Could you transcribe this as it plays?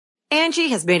Angie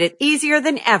has made it easier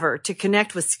than ever to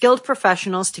connect with skilled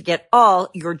professionals to get all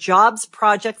your jobs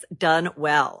projects done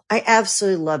well. I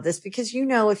absolutely love this because,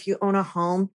 if you own a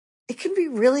home, it can be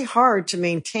really hard to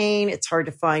maintain. It's hard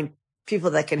to find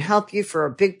people that can help you for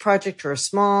a big project or a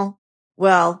small.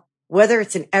 Well, whether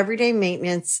it's in everyday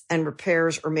maintenance and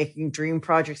repairs or making dream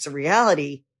projects a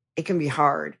reality, it can be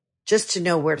hard just to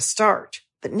know where to start.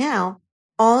 But now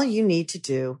all you need to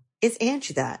do is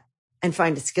Angie that and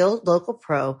find a skilled local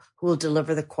pro who will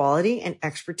deliver the quality and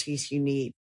expertise you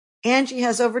need. Angie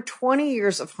has over 20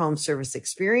 years of home service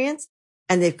experience,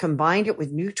 and they've combined it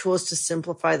with new tools to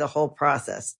simplify the whole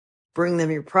process. Bring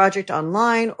them your project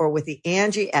online or with the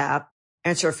Angie app,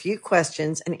 answer a few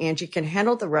questions, and Angie can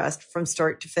handle the rest from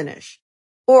start to finish.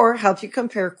 Or help you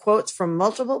compare quotes from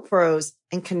multiple pros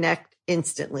and connect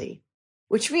instantly,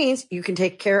 which means you can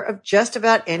take care of just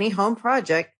about any home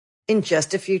project in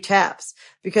just a few taps.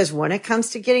 Because when it comes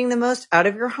to getting the most out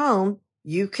of your home,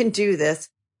 you can do this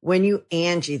when you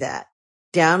Angie that.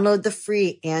 Download the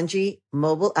free Angie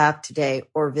mobile app today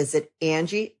or visit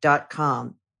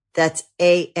Angie.com. That's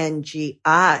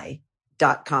ANGI.com.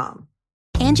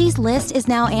 Angie's List is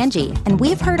now Angie, and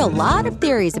we've heard a lot of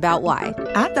theories about why.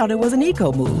 I thought it was an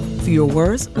eco move. Fewer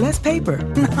words, less paper.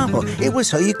 No, it was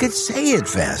so you could say it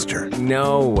faster.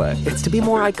 No, it's to be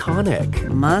more iconic.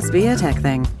 Must be a tech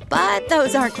thing. But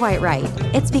those aren't quite right.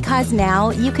 It's because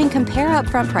now you can compare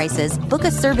upfront prices, book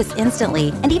a service instantly,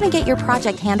 and even get your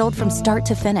project handled from start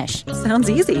to finish. Sounds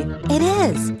easy. It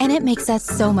is, and it makes us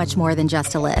so much more than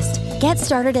just a list. Get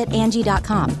started at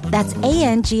Angie.com. That's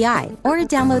ANGI, or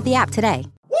download the app today.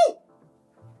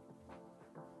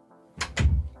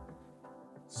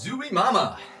 Zooey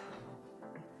Mama.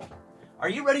 Are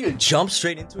you ready to jump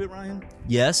straight into it, Ryan?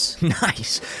 Yes.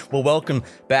 Nice. Well, welcome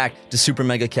back to Super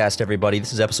Mega Cast, everybody.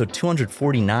 This is episode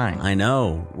 249. I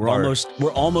know. We're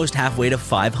almost halfway to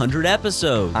 500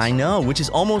 episodes. I know, which is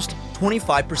almost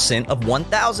 25% of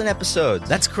 1,000 episodes.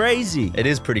 That's crazy. It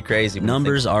is pretty crazy.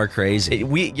 Numbers are crazy.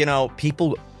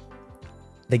 People,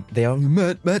 they are,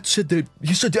 Matt said that,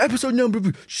 you said the episode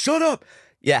number, shut up.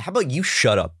 Yeah, how about you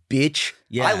shut up, bitch?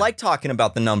 Yeah. I like talking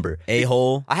about the number.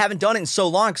 A-hole. I haven't done it in so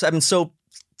long because I've been so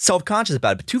self-conscious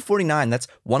about it. But 249, that's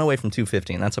one away from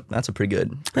 250, and that's a pretty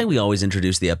good. I think we always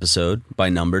introduce the episode by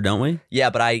number, don't we? Yeah,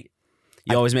 but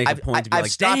You always make a point to be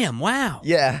damn, wow.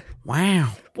 Yeah.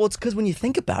 Wow. Well, it's because when you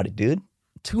think about it, dude,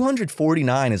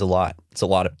 249 is a lot. It's a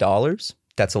lot of dollars.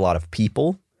 That's a lot of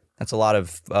people. That's a lot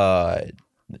of,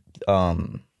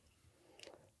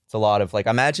 it's a lot of,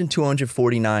 imagine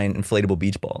 249 inflatable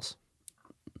beach balls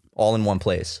all in one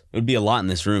place. It would be a lot in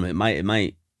this room. It might it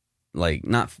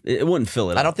wouldn't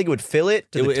fill it. I don't think it would fill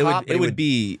it to the top. It would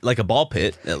be like a ball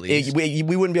pit, at least. We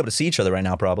wouldn't be able to see each other right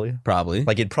now, probably. Probably.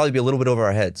 It'd probably be a little bit over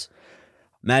our heads.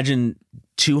 Imagine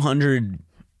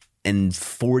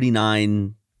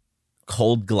 249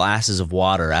 cold glasses of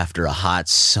water after a hot,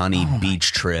 sunny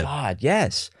beach trip. God,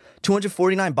 yes.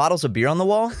 249 bottles of beer on the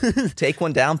wall. Take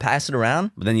one down, pass it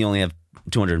around. But then you only have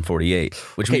 248,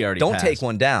 which we already don't passed. take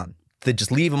one down.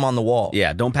 Just leave them on the wall.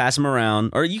 Yeah, don't pass them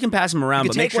around. Or you can pass them around, You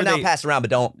but can make take one sure down, pass it around,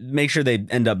 but don't. make sure they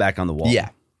end up back on the wall. Yeah.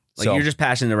 You're just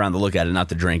passing it around to look at it, not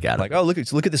to drink out of it. Oh, look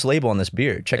at this label on this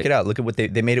beer. Check it out. Look at what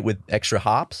they made it with extra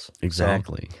hops.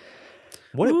 Exactly.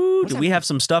 So, Do we have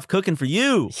some stuff cooking for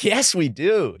you? Yes, we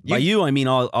do. By you, I mean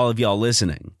all of y'all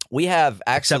listening. We have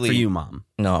actually, Except for you, Mom.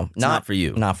 No, not for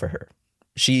you. Not for her.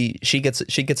 She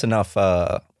gets enough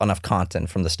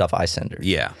content from the stuff I send her.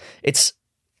 Yeah.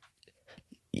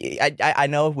 I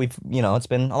know we've, it's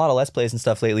been a lot of Let's Plays and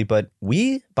stuff lately, but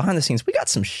behind the scenes, we got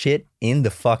some shit in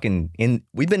the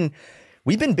we've been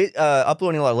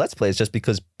uploading a lot of Let's Plays just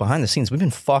because behind the scenes, we've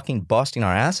been fucking busting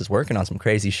our asses working on some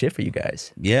crazy shit for you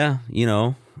guys. Yeah,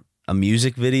 a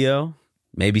music video,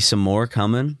 maybe some more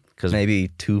coming. Cause maybe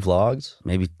 2 vlogs.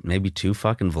 Maybe 2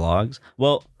 fucking vlogs.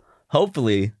 Well,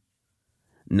 hopefully,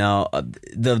 no,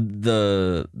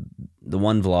 the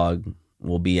one vlog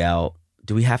will be out.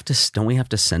 Don't we have to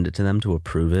send it to them to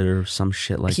approve it or some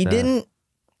shit like that?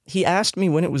 He asked me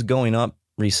when it was going up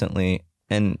recently,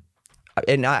 and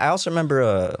I also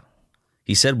remember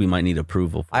he said we might need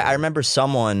approval. I remember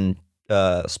someone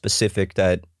specific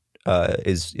that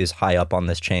is high up on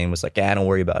this chain was like, yeah, don't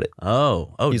worry about it.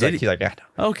 He's like, yeah.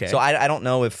 Okay. So I don't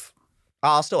know if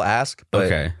I'll still ask, but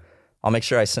okay. I'll make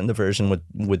sure I send the version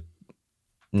with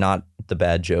not the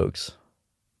bad jokes.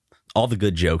 All the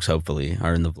good jokes, hopefully,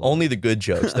 are in the vlog. Only the good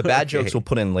jokes. The bad jokes we'll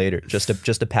put in later, just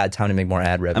to pad time to make more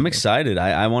ad revenue. I'm excited.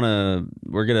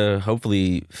 We're gonna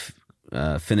hopefully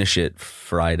finish it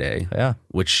Friday. Yeah,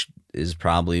 which is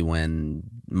probably when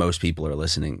most people are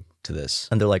listening to this.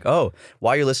 And they're like, oh,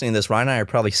 while you're listening to this, Ryan and I are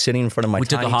probably sitting in front of my We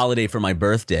took a holiday for my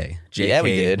birthday. JK, Yeah,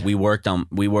 we did. We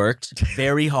worked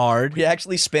very hard We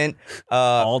actually spent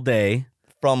all day.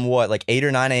 from what, like 8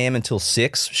 or 9 a.m. until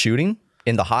 6 shooting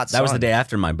in the hot sun. That was the day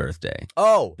after my birthday.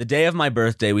 Oh, The day of my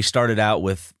birthday, we started out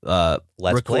with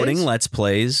recording Plays? Let's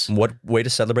Plays what way to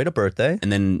celebrate a birthday?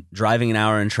 and then driving an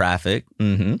hour in traffic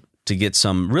Mm-hmm. to get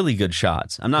some really good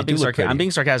shots. I'm not They being do look sarcastic. I'm pretty.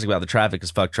 being sarcastic about the traffic because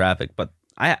fuck traffic, but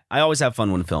I always have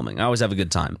fun when filming. I always have a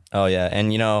good time. Oh yeah,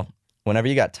 and you know, whenever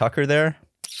you got Tucker there,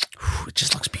 It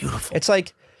just looks beautiful. it's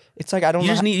like I don't You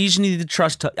know. just need to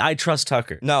trust. I trust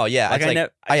Tucker. no, yeah, Like,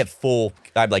 it's I I have full.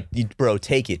 I'm like, bro,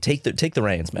 take the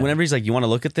reins, man. Whenever he's like, "You want to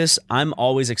look at this?" I'm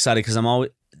always excited because I'm always.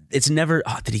 It's never.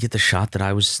 Oh, did he get the shot that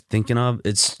I was thinking of?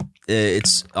 It's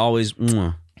always.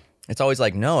 It's always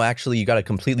like, no, actually, you got a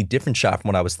completely different shot from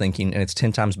what I was thinking, and it's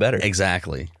 10 times better.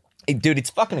 Exactly. Hey, dude, it's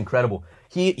fucking incredible.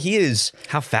 He is.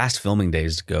 How fast filming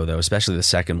days go though, especially the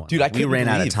second one. Dude, I we couldn't ran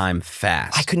out of believe- time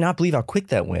fast. I could not believe how quick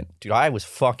that went, dude. I was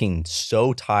fucking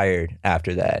so tired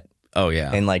after that, Oh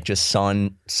yeah, and like just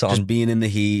sun. just being in the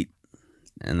heat,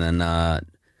 and then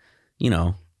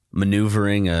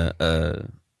maneuvering a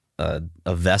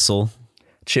vessel.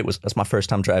 That's my first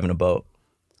time driving a boat.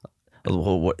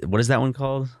 What is that one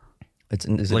called? Is it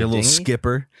Like a little dinghy?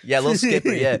 skipper. Yeah, a little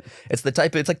skipper. Yeah, it's the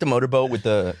type. It's like the motorboat with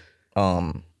the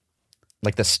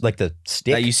like the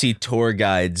stick. That you see tour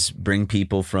guides bring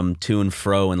people from to and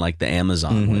fro in like the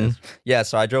Amazon Mhm. with. Yeah,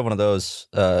 so I drove one of those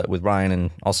with Ryan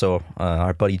and also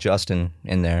our buddy Justin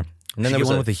in there. And Then then there was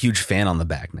one with a huge fan on the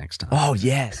back next time. oh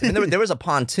yes, and there was a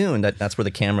pontoon that's where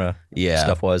the camera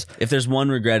stuff was. If there's one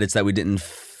regret, it's that we didn't.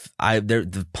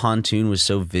 The pontoon was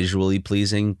so visually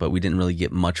pleasing, but we didn't really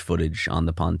get much footage on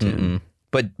the pontoon.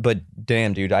 But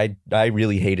damn, dude, I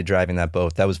really hated driving that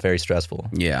boat. That was very stressful.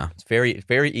 Yeah, It's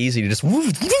very easy to just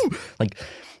like.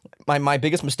 My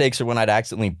biggest mistakes are when I'd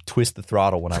accidentally twist the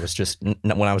throttle when I was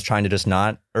trying to just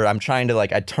not, or I'm trying to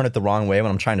like I'd turn it the wrong way when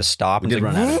I'm trying to stop. we did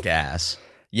run out of gas.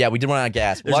 Yeah, we did run out of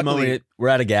gas. There's a moment we're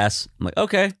out of gas. I'm like,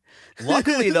 okay.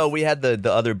 Luckily, though, we had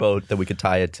the other boat that we could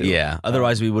tie it to. Yeah.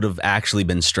 Otherwise, we would have actually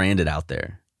been stranded out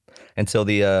there. Until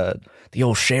the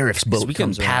old sheriff's boat We couldn't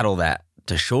comes around. paddle that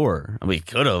to shore. We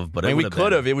could have, but I mean, we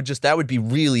could have. It would that would be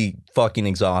really fucking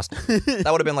exhausting. That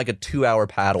would have been like a 2-hour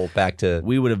paddle back to.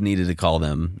 We would have needed to call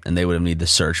them, and they would have needed to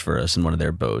search for us in one of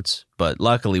their boats. But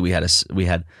luckily, we had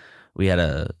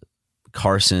a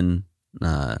Carson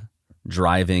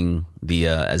driving the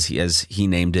as he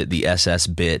named it, the SS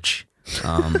bitch.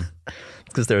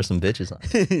 Because there are some bitches on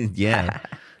it. Yeah,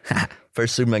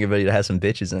 First Super Mega video to have some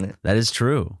bitches in it. that is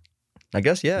true. I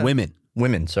guess, yeah.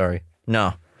 Women. Sorry.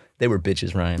 No, they were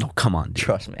bitches, Ryan. Oh, come on, dude.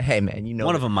 Trust me. Hey, man, you know.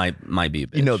 One of them might be a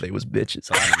bitch. You know they was bitches.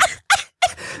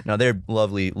 No, they're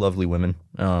lovely, lovely women.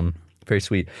 Very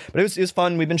sweet. But it was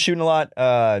fun. We've been shooting a lot.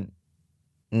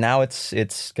 Now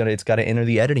it's got to enter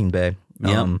the editing bay.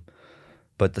 Yeah.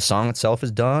 But the song itself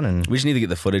is done, and We just need to get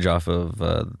the footage off of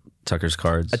Tucker's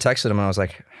cards. I texted him and I was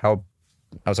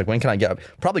like, when can I get?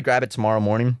 Probably grab it tomorrow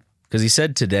morning. Because he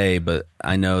said today, but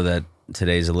I know that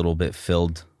today's a little bit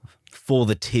filled for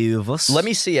the two of us. Let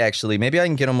me see. Actually, maybe I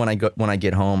can get them when I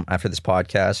get home after this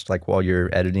podcast, like while you're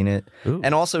editing it. Ooh.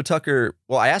 And also Tucker.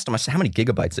 Well, I asked him. I said, how many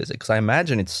gigabytes is it? Because I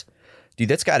imagine dude.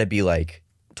 That's got to be like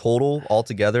total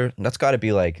altogether. That's got to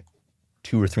be like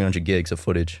 200 or 300 gigs of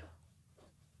footage.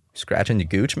 Scratching your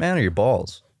gooch, man, or your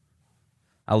balls?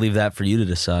 I'll leave that for you to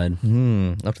decide. Up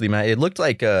to the man. It looked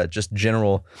like just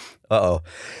general. Oh,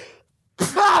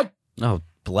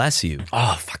 bless you.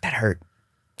 Oh, fuck, that hurt.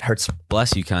 Hurts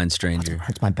Bless you, kind stranger.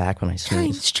 my back when I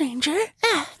sneeze. Stranger.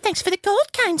 Thanks for the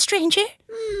gold, kind stranger.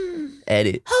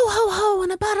 Edit. Ho, ho, ho,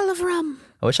 and a bottle of rum.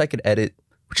 I wish I could edit.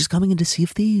 Which is coming into Sea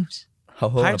of Thieves. Ho,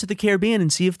 ho, Pirates of the Caribbean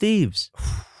and Sea of Thieves.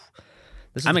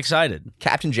 This is I'm excited.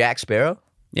 Captain Jack Sparrow.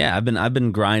 Yeah, I've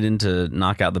been grinding to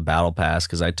knock out the battle pass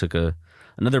because I took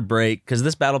another break because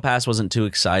this battle pass wasn't too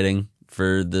exciting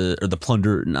for the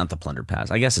plunder, not the plunder pass.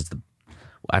 I guess it's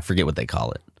I forget what they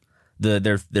call it.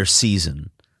 Their season.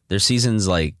 Their season's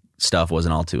like stuff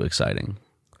wasn't all too exciting.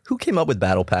 Who came up with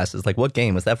battle passes? Like, what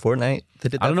game was that? Fortnite that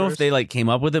did that I don't know first? if they like came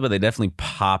up with it, but they definitely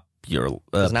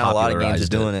Because now a lot of games are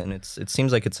doing it, and it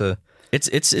seems like it's a It's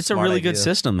a smart really idea. good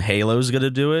system. Halo's going to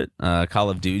do it. Call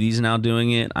of Duty's now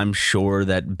doing it. I'm sure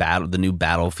that the new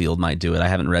Battlefield might do it. I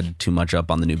haven't read too much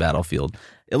up on the new Battlefield.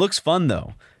 It looks fun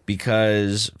though,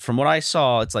 because from what I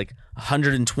saw, it's like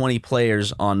 120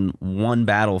 players on one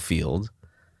battlefield,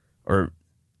 or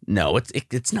no,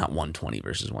 it's not 120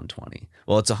 versus 120.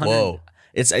 Well, it's 100. Whoa.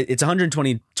 It's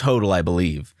 120 total, I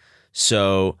believe.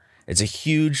 So it's a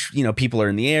huge. People are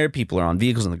in the air, people are on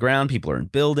vehicles on the ground, people are in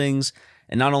buildings.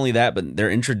 And not only that, but they're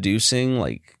introducing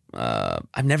like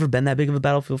I've never been that big of a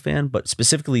Battlefield fan, but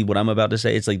specifically what I'm about to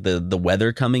say, it's like the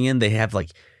weather coming in. They have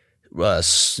like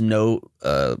snow,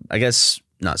 I guess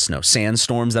not snow,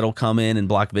 sandstorms that'll come in and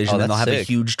block vision. Oh, and they'll have a sick.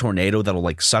 huge tornado that'll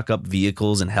like suck up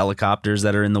vehicles and helicopters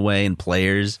that are in the way and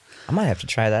players. I might have to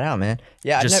try that out, man.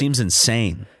 Yeah, It just seems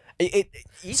insane. it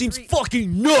Seems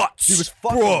fucking nuts. It was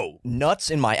fucking nuts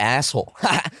in my asshole.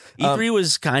 E3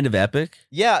 was kind of epic.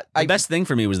 Yeah, The best thing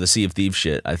for me was the Sea of Thieves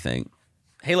shit, I think.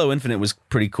 Halo Infinite was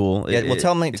pretty cool. Yeah, well,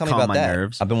 tell me it about calmed my that.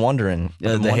 nerves. I've been wondering.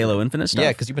 The Halo Infinite stuff?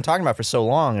 Yeah, because you've been talking about it for so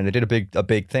long, and they did a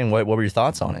big thing. What were your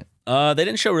thoughts on it? They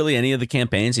didn't show really any of the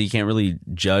campaigns, so you can't really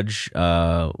judge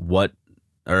what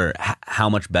or how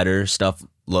much better stuff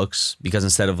looks, because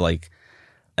instead of like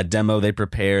a demo they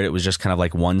prepared, it was just kind of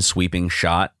like one sweeping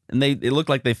shot, and it looked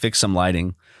like they fixed some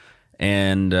lighting,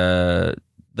 and the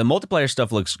multiplayer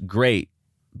stuff looks great,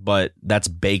 but that's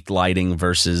baked lighting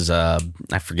versus I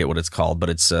forget what it's called, but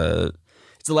it's a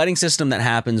lighting system that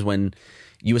happens when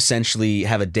you essentially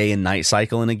have a day and night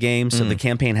cycle in a game. So the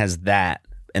campaign has that,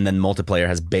 and then multiplayer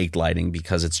has baked lighting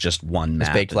because it's just one map.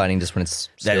 It's baked lighting just when it's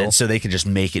still. So they could just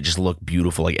make it just look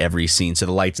beautiful, like every scene. So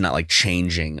the light's not like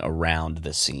changing around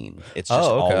the scene. It's just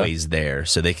always there.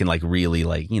 So they can like really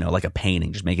like, like a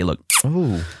painting, just make it look.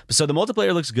 Ooh. So the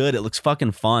multiplayer looks good. It looks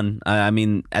fucking fun. I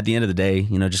mean, at the end of the day,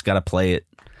 just got to play it,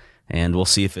 and we'll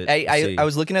see if it. I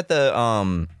was looking at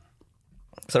the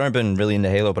because I've never been really into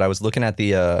Halo, but I was looking at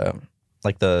the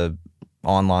like the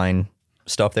online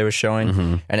stuff they were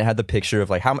showing, and it had the picture of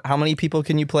like how many people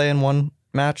can you play in one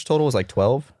match total? It was like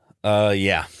 12.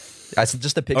 Yeah. I said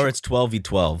just a picture. Or it's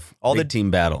 12v12. All Big the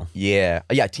team battle. Yeah,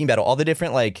 team battle. All the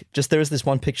different like there was this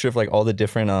one picture of like all the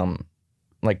different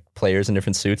like players in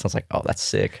different suits. I was like, oh, that's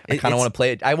sick. I kind of want to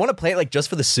play it. I want to play it like just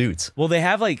for the suits. Well, they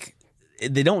have like,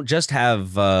 they don't just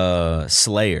have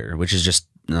Slayer, which is just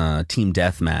team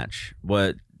deathmatch.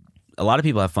 What a lot of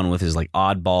people have fun with is like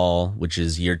Oddball, which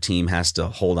is your team has to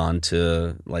hold on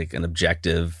to like an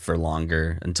objective for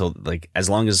longer until like as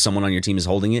long as someone on your team is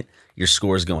holding it, your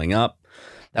score is going up.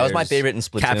 That was my favorite in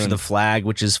Splatoon. Capture the Flag,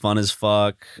 which is fun as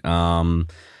fuck. And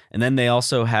then they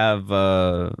also have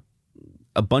a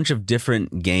bunch of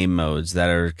different game modes that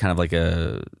are kind of like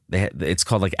it's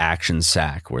called like Action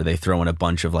Sack, where they throw in a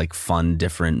bunch of like fun,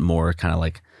 different, more kind of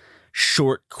like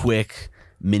short, quick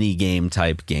mini game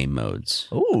type game modes.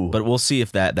 Ooh. But we'll see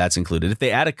if that's included. If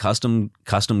they add a custom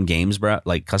games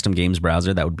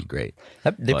browser, that would be great.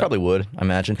 They probably would, I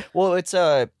imagine. Well, it's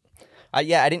I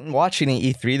didn't watch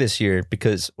any E3 this year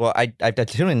because I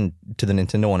tune in to the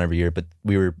Nintendo one every year, but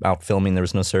we were out filming. There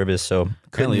was no service, so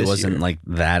Apparently it wasn't like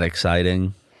that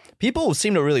exciting. People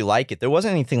seem to really like it. There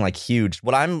wasn't anything like huge.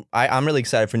 What I'm really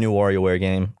excited for new WarioWare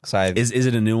game. Is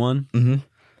it a new one? Mm-hmm.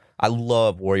 I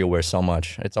love WarioWare so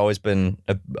much. It's always been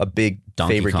a big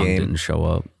Donkey favorite Kong game. Didn't show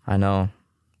up. I know.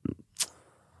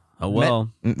 Oh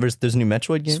well. There's a new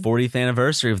Metroid game. It's 40th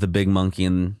anniversary of the Big Monkey,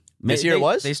 and this year it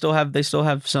was. They still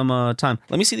have some time.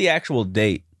 Let me see the actual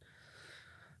date.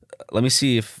 Let me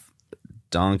see if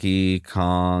Donkey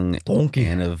Kong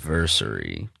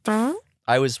anniversary. What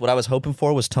I was hoping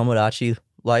for was Tomodachi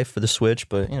Life for the Switch,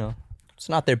 but it's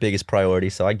not their biggest priority,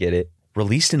 so I get it.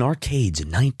 Released in arcades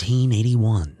in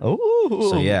 1981. Oh,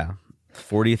 so yeah,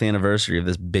 40th anniversary of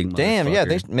this big. Damn, yeah.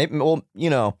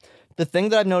 The thing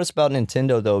that I've noticed about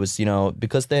Nintendo though is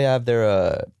because they have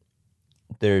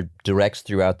their directs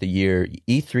throughout the year,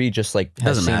 E3 just like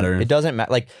doesn't matter. It doesn't matter.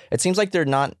 Like it seems like they're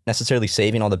not necessarily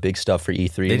saving all the big stuff for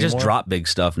E3. They just drop big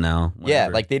stuff now. Whenever. Yeah,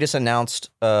 like they just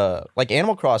announced like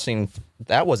Animal Crossing.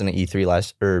 That wasn't an E3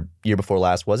 last or year before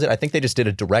last, was it? I think they just did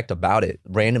a direct about it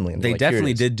randomly. They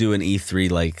definitely did do an E3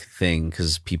 like thing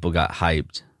because people got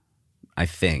hyped. I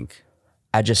think.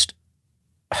 The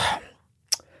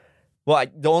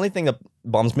only thing that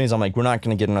bums me is I'm like, we're not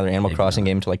going to get another Animal Crossing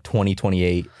game until like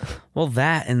 2028. Well,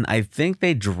 that, and I think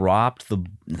they didn't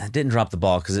drop the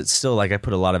ball because it's still like I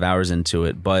put a lot of hours into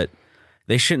it, but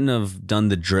they shouldn't have done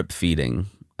the drip feeding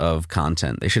of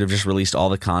content. They should have just released all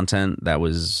the content that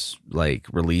was like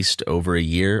released over a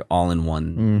year all in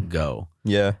one go.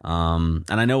 Yeah. And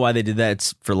I know why they did that.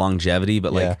 It's for longevity,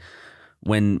 but like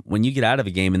when you get out of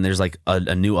a game and there's like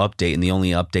a new update and the only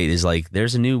update is like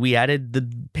we added the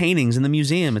paintings in the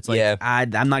museum. It's like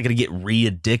I'm not going to get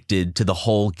re-addicted to the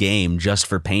whole game just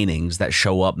for paintings that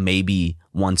show up maybe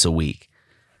once a week.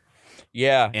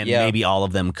 Yeah. And maybe all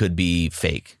of them could be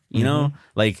fake. You know?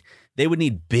 Like they would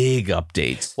need big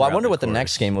updates. Well, I wonder what the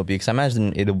next game will be because I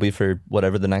imagine it'll be for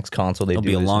whatever the next console they do. It'll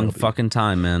be a long fucking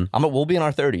time, man. We'll be in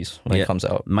our 30s when it comes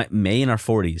out. May in our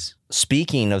 40s.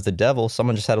 Speaking of the devil,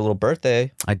 someone just had a little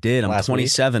birthday. I did. I'm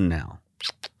 27 now.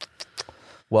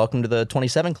 Welcome to the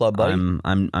 27 club, buddy.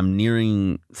 I'm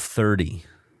nearing 30.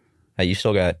 You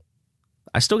still got.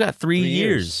 I still got 3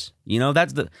 years. You know,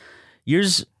 that's the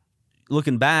years.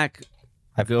 Looking back,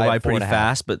 I go by pretty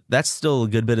fast, but that's still a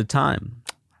good bit of time.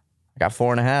 I got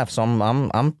 4.5, so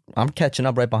I'm catching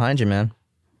up right behind you, man.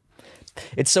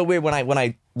 It's so weird when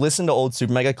I listen to old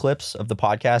Super Mega clips of the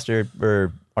podcast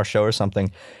or our show or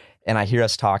something, and I hear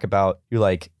us talk about you're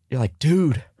like,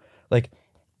 dude, like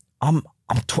I'm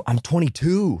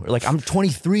 22, or like I'm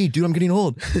 23, dude, I'm getting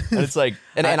old. And it's like,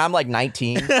 and I'm like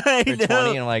 19 or 20, and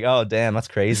I'm like, oh damn, that's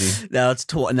crazy. Now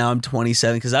I'm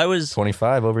 27 because I was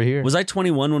 25 over here. Was I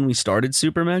 21 when we started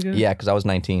Super Mega? Yeah, because I was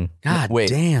 19. God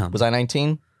damn, was I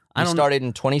 19? I started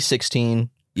in 2016.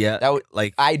 Yeah,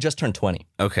 I just turned 20.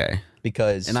 Okay,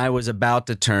 and I was about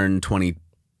to turn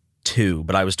 22,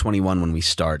 but I was 21 when we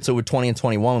started. So we're 20 and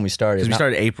 21 when we started. Because we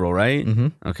started April, right?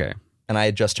 Mm-hmm. Okay. And I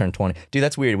had just turned 20. Dude,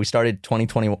 that's weird. We started 20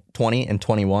 and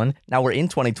 21. Now we're in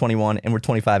 2021 and we're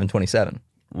 25 and 27.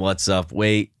 What's up?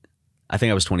 Wait, I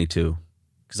think I was 22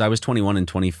 because I was 21 and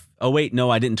 20. Oh wait, no,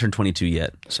 I didn't turn 22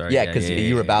 yet. Sorry. Yeah, because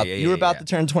you were about to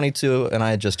turn 22 and I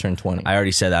had just turned 20. I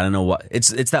already said that. I don't know what. It's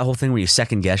that whole thing where you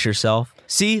second guess yourself.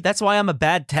 See, that's why I'm a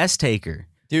bad test taker.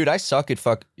 Dude, I suck at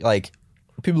like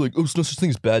people are like, oh, there's no such thing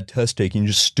as bad test taking. You're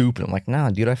just stupid. I'm like, nah,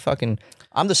 dude,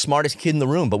 I'm the smartest kid in the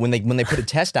room. But when they put a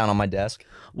test down on my desk.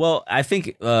 Well, I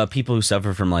think people who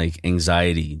suffer from like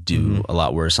anxiety do a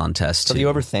lot worse on tests. So do you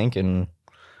overthink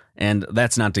and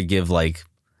that's not to give like,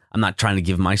 I'm not trying to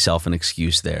give myself an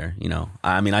excuse there. You know,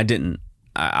 I mean,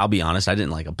 I'll be honest, I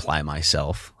didn't like apply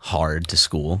myself hard to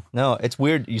school. No, it's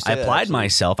weird. You say I applied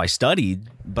myself. I studied,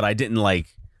 but I didn't like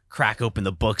crack open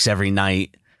the books every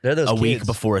night. Week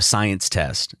before a science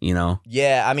test, you know?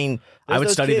 Yeah, I mean, I would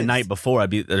study the night before.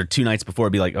 2 nights before.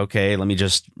 I'd be like, okay, let me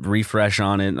just refresh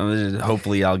on it.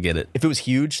 Hopefully, I'll get it. If it was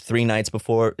huge, 3 nights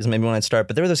before is maybe when I'd start.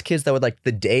 But there were those kids that would like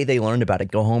the day they learned about it,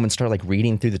 go home and start like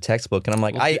reading through the textbook. And I'm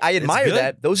like, I admire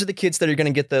that. Those are the kids that are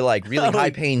going to get the like really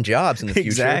high paying jobs in the future.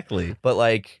 Exactly. But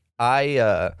like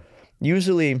I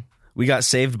usually. We got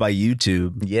saved by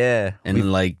YouTube. Yeah.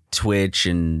 And like Twitch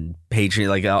and Patreon.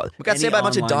 Like, we got saved by a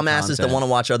bunch of dumbasses that want to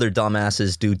watch other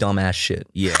dumbasses do dumbass shit.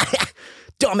 Yeah.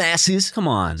 Dumbasses. Come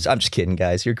on. I'm just kidding,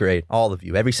 guys. You're great. All of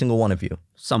you. Every single one of you.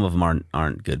 Some of them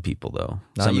aren't good people, though.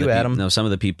 Not you, Adam. No, some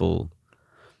of the people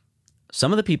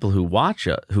who watch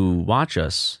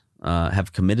us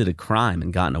have committed a crime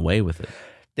and gotten away with it.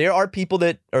 There are people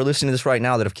that are listening to this right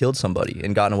now that have killed somebody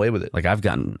and gotten away with it. Like there's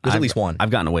at least one. I've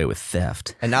gotten away with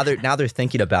theft. And now they're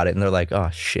thinking about it and they're like, oh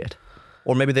shit.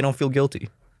 Or maybe they don't feel guilty.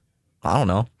 I don't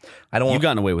know. You've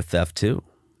gotten away with theft too.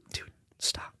 Dude,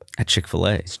 stop. At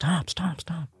Chick-fil-A. Stop.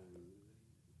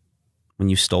 When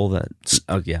you stole that.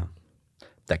 Oh yeah.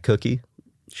 That cookie.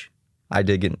 I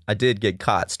did get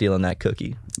caught stealing that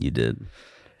cookie. You did.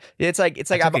 It's like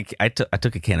I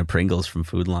took a can of Pringles from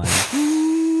Food Line.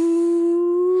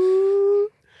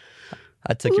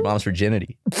 I took your mom's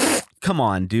virginity. Come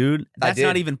on, dude. That's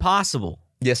not even possible.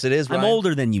 Yes, it is, Ryan. I'm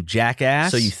older than you, jackass.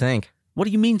 So you think. What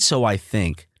do you mean, so I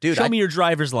think? Dude, Show me your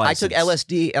driver's license. I took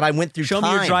LSD and I went through time. Show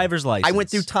me your driver's license. I went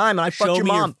through time and I fucked your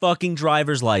mom. Show me your fucking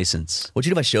driver's license. What'd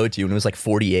you do if I showed it to you when it was like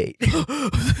 48?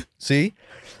 See?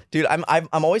 Dude, I'm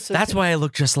always... That's why I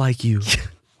look just like you.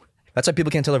 That's why people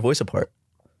can't tell their voice apart.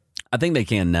 I think they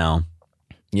can now.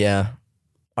 Yeah.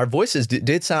 Our voices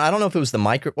did sound... I don't know if it was the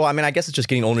micro... Well, I mean, I guess it's just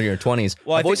getting older in your 20s.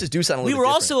 Well, our voices do sound a little bit We were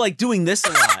different. also like doing this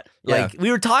a lot. Like we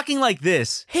were talking like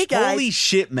this. Hey guys. Holy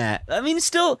shit, Matt. I mean,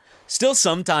 still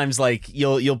sometimes like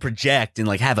you'll project and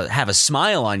like have a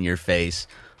smile on your face,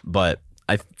 but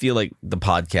I feel like the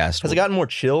podcast has it gotten more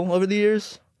chill over the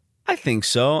years? I think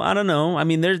so. I don't know. I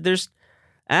mean, there's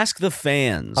ask the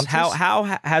fans. How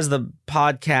has the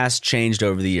podcast changed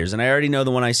over the years? And I already know the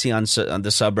one I see on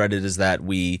the subreddit is that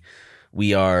we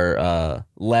are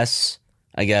less,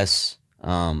 I guess,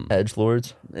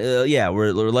 edgelords. Yeah,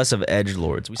 we're less of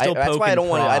edgelords. We still that's why I don't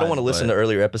want to listen to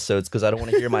earlier episodes because I don't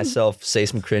want to hear myself say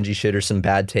some cringy shit or some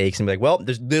bad takes and be like, well,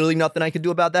 there's literally nothing I can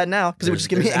do about that now because it would just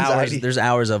give me anxiety. There's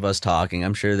hours of us talking.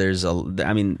 I'm sure there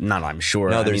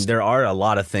are a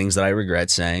lot of things that I regret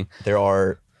saying. There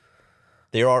are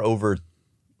over.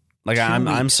 Like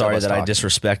I'm sorry that I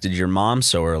disrespected your mom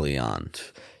so early on.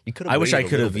 I wish I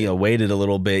could have waited a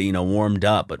little bit, warmed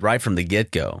up, but right from the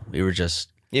get-go, we were just.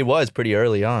 It was pretty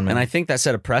early on, man. And I think that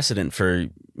set a precedent for,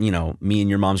 me and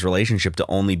your mom's relationship to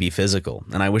only be physical.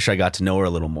 And I wish I got to know her a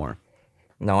little more.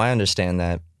 No, I understand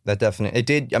that. That definitely, it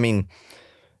did. I mean,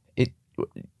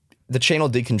 the channel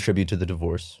did contribute to the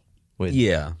divorce. With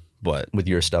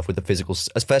your stuff, with the physical,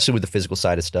 especially with the physical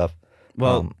side of stuff.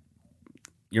 Well,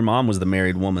 your mom was the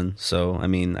married woman, so I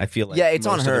mean, I feel like it's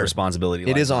most on of her. the responsibility.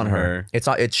 It lies is on her. It's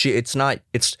not.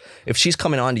 It's if she's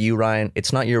coming on to you, Ryan.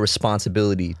 It's not your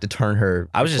responsibility to turn her.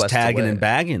 I was just request tagging away. and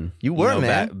bagging. You were,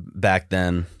 man. Back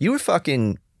then. You were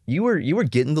fucking. You were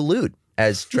getting the loot,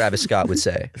 as Travis Scott would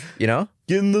say. You know,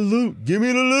 Getting the loot. Give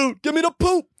me the loot. Give me the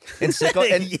poop. in sicko,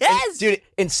 Yes! dude,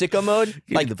 in sicko mode,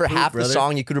 me like the for poop, half brother. the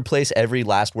song, you could replace every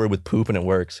last word with poop, and it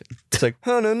works. It's like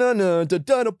no da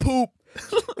da poop.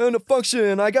 And a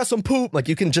function, I got some poop. Like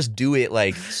you can just do it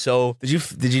like so. Did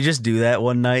you just do that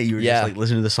one night? You were Yeah. just like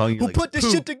listening to the song. Who put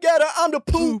this shit together? I'm the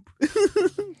poop.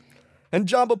 And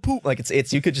Jamba poop. Like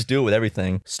it's you could just do it with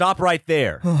everything. Stop right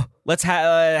there. Let's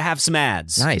have some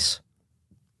ads. Nice.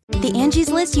 The Angie's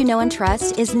List you know and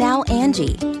trust is now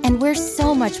Angie, and we're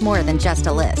so much more than just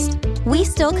a list. We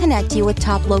still connect you with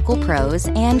top local pros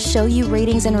and show you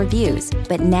ratings and reviews,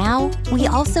 but now we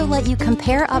also let you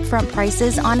compare upfront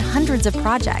prices on hundreds of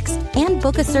projects and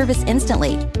book a service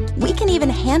instantly. We can even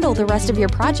handle the rest of your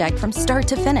project from start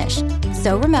to finish.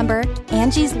 So remember,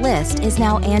 Angie's List is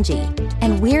now Angie,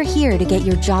 and we're here to get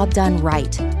your job done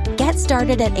right. Get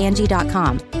started at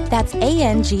Angie.com. That's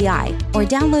ANGI, or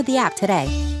download the app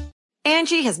today.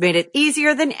 Angie has made it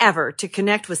easier than ever to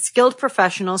connect with skilled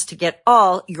professionals to get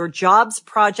all your jobs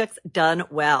projects done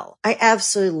well. I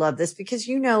absolutely love this because,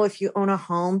 you know, if you own a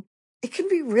home, it can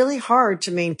be really hard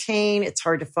to maintain. It's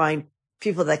hard to find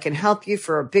people that can help you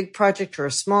for a big project or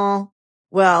a small.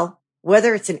 Well,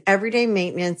 whether it's in everyday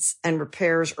maintenance and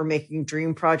repairs or making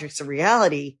dream projects a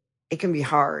reality, it can be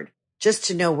hard just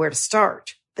to know where to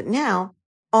start. But now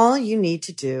all you need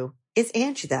to do is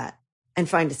Angie that and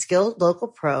find a skilled local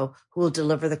pro who will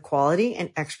deliver the quality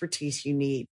and expertise you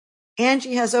need.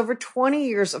 Angie has over 20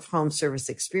 years of home service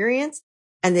experience,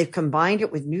 and they've combined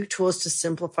it with new tools to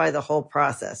simplify the whole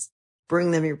process.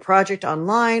 Bring them your project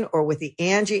online or with the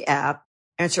Angie app,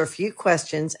 answer a few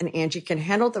questions, and Angie can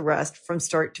handle the rest from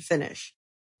start to finish.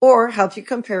 Or help you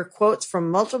compare quotes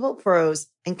from multiple pros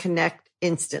and connect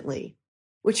instantly,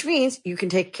 which means you can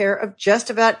take care of just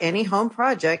about any home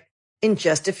project in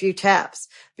just a few taps.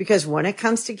 Because when it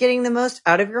comes to getting the most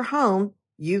out of your home,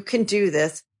 you can do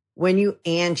this when you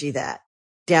Angie that.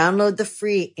 Download the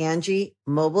free Angie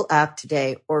mobile app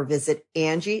today or visit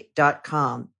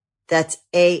Angie.com. That's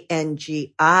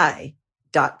ANGI.com.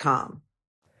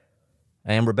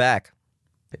 And we're back.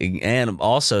 And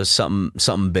also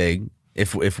something big,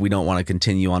 if we don't want to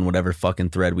continue on whatever fucking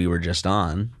thread we were just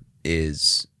on,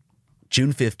 is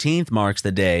June 15th marks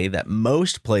the day that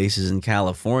most places in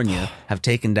California have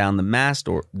taken down the mask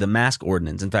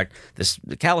ordinance. In fact,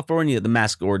 the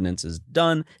mask ordinance is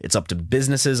done. It's up to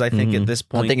businesses, I think, at this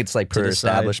point. I think it's like per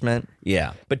establishment.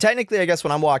 Yeah. But technically, I guess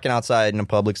when I'm walking outside in a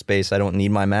public space, I don't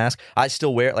need my mask. I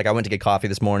still wear it. Like I went to get coffee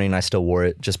this morning and I still wore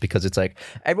it just because it's like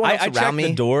everyone else I around check me.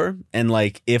 the door, and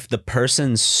like if the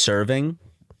person serving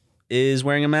is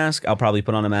wearing a mask, I'll probably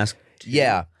put on a mask too.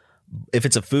 Yeah. If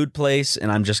it's a food place and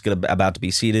I'm just about to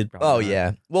be seated. Oh,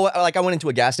 yeah. Well, like I went into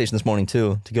a gas station this morning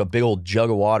too to get a big old jug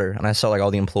of water, and I saw like all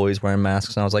the employees wearing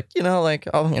masks, and I was like,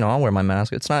 I'll wear my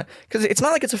mask. It's not because it's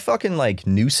not like it's a fucking like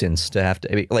nuisance to have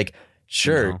to like.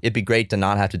 Sure, it'd be great to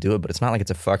not have to do it, but it's not like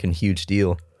it's a fucking huge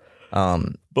deal. But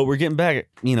we're getting back,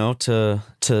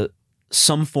 to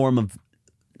some form of.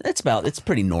 It's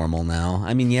pretty normal now.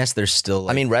 I mean, yes, there's still.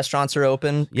 Restaurants are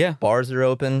open. Yeah, bars are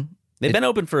open. They've been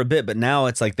open for a bit, but now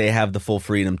it's like they have the full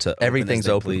freedom to open everything's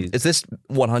open. Please. Is this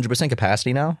 100%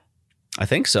 capacity now? I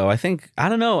think so. I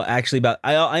don't know actually about.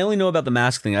 I only know about the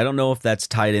mask thing. I don't know if that's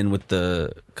tied in with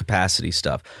the capacity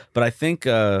stuff. But I think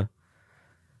L.A.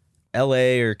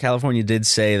 or California did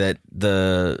say that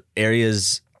the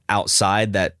areas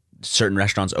outside that certain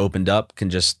restaurants opened up can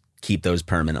just keep those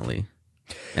permanently.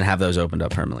 And have those opened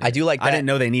up permanently. I do like that. I didn't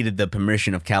know they needed the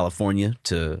permission of California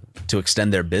to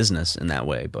extend their business in that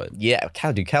way, but yeah,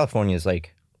 dude, California is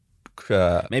like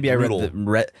maybe brutal.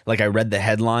 I read the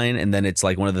headline, and then it's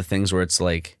like one of the things where it's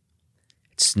like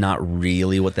it's not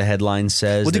really what the headline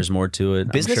says. Well, there's more to it.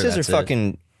 Businesses are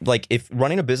fucking like, if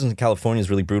running a business in California is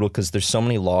really brutal because there's so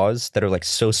many laws that are like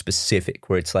so specific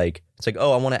where it's like,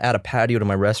 oh, I want to add a patio to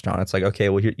my restaurant. It's like, okay,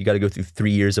 well, here you got to go through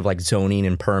 3 years of like zoning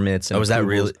and permits. And is that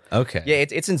approvals. really? Okay. Yeah,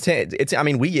 it's intense.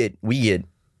 We get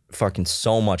fucking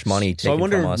so much money taken so I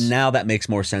wonder from us. Now that makes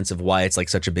more sense of why it's like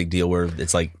such a big deal where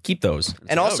it's like, keep those.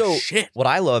 And like, also, what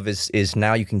I love is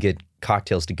now you can get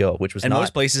cocktails to go, which was and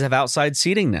most places have outside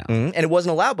seating now. Mm-hmm. And it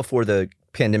wasn't allowed before the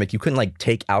pandemic. You couldn't like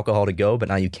take alcohol to go, but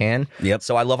now you can. Yep.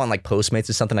 So I love on like Postmates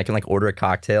or something, I can like order a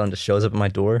cocktail and it just shows up at my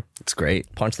door. It's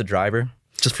great. Punch the driver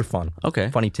just for fun. Okay.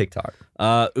 Funny TikTok.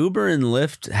 Uber and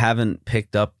Lyft haven't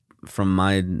picked up from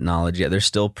my knowledge yet. They're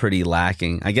still pretty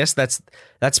lacking. I guess that's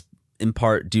in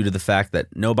part due to the fact that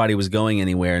nobody was going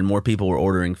anywhere and more people were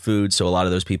ordering food. So a lot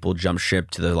of those people jumped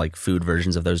ship to the like food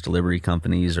versions of those delivery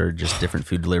companies or just different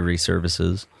food delivery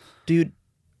services. Dude,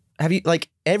 have you like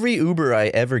every Uber I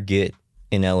ever get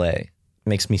in LA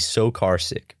makes me so car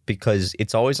sick because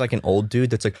it's always like an old dude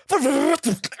that's like,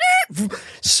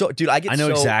 so dude, I know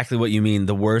exactly what you mean.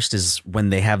 The worst is when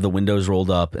they have the windows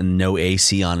rolled up and no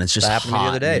AC on. It's just that happened to me the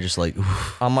other day. Just like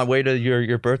oof. On my way to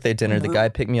your birthday dinner, the guy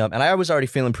picked me up, and I was already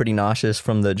feeling pretty nauseous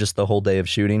from the whole day of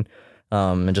shooting,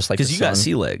 and just like because you got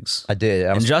sea legs. I did,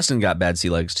 and Justin got bad sea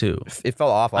legs too. It fell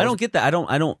off. I don't get that.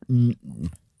 I don't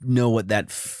know what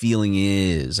that feeling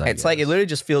is. It's like it literally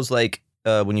just feels like.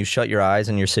 When you shut your eyes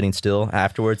and you're sitting still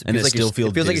afterwards, it feels like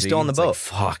you're still on the boat. Like,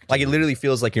 fuck, like it literally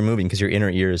feels like you're moving because your inner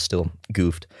ear is still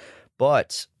goofed.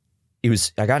 But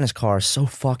I got in his car so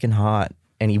fucking hot,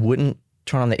 and he wouldn't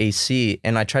turn on the AC,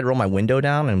 and I tried to roll my window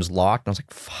down, and it was locked, and I was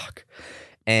like, fuck.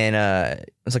 And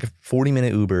it was like a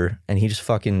 40-minute Uber, and he just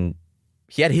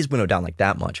he had his window down like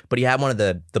that much, but he had one of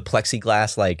the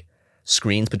plexiglass like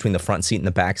screens between the front seat and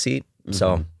the back seat,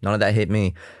 so none of that hit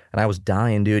me. And I was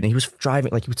dying, dude. And he was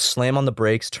driving, like he would slam on the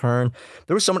brakes, turn.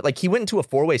 There was someone, like he went into a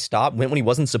 4-way stop, went when he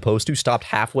wasn't supposed to, stopped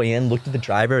halfway in, looked at the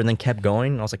driver, and then kept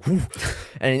going. And I was like, whew.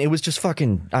 And it was just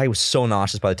I was so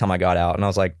nauseous by the time I got out. And I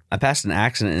was like, I passed an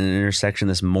accident in an intersection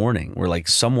this morning where like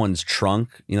someone's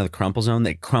trunk, the crumple zone,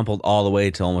 they crumpled all the way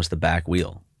to almost the back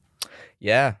wheel.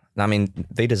 Yeah. I mean,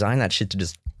 they designed that shit to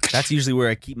just. That's usually where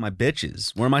I keep my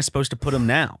bitches. Where am I supposed to put them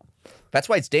now? That's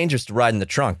why it's dangerous to ride in the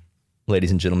trunk.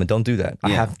 Ladies and gentlemen, don't do that. Yeah.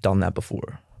 I have done that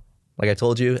before. Like I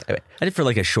told you. I did for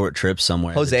like a short trip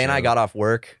somewhere. Jose and I got off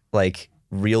work like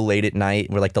real late at night.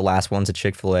 We're like the last ones at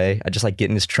Chick-fil-A. I just like get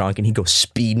in his trunk and he'd go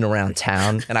speeding around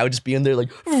town. And I would just be in there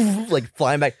like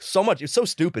flying back. So much. It was so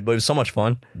stupid, but it was so much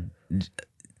fun.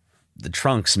 The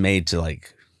trunk's made to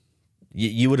like,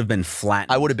 you would have been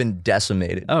flattened. I would have been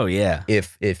decimated. Oh yeah.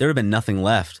 If there would have been nothing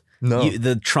left. No.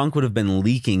 The trunk would have been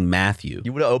leaking Matthew.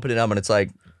 You would have opened it up and it's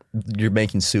like, you're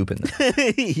making soup in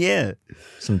there. Yeah.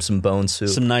 Some bone soup.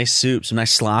 Some nice soup. Some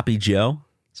nice sloppy Joe.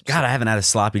 God, I haven't had a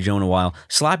sloppy Joe in a while.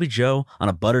 Sloppy Joe on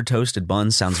a butter toasted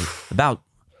bun sounds about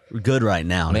good right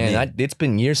now. Man, it's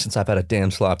been years since I've had a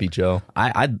damn sloppy Joe.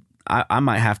 I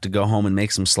might have to go home and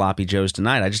make some sloppy Joes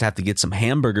tonight. I just have to get some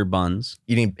hamburger buns.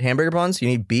 You need hamburger buns? You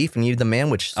need beef? And you need the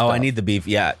manwich stuff? Oh, I need the beef.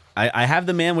 Yeah. I have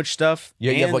the manwich stuff.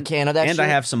 You have a can of that and shit? I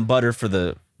have some butter for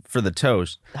the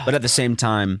toast. But at the same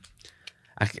time,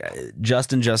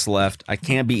 Justin just left. I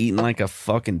can't be eating like a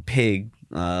fucking pig.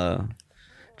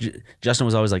 Justin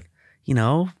was always like,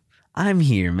 I'm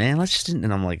here, man. Let's just.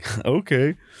 And I'm like,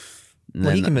 okay.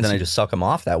 Well, he convinced you to suck him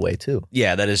off that way too.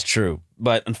 Yeah, that is true.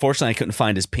 But unfortunately, I couldn't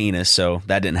find his penis, so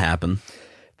that didn't happen.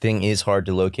 Thing is hard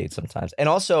to locate sometimes, and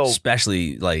also,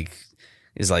 especially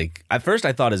at first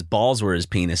I thought his balls were his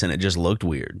penis, and it just looked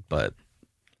weird, but.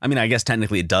 I mean, I guess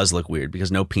technically it does look weird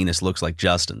because no penis looks like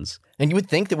Justin's. And you would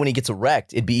think that when he gets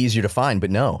erect, it'd be easier to find, but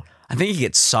no. I think he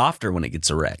gets softer when it gets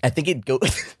erect. I think it goes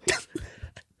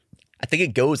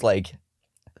like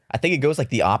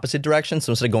the opposite direction.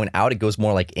 So instead of going out, it goes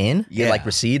more like in. Yeah. It like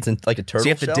recedes and like a turtle. So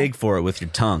you have to dig for it with your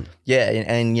tongue. Yeah,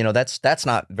 and that's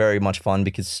not very much fun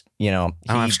because I don't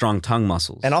have strong tongue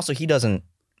muscles. And also he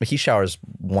showers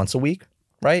once a week,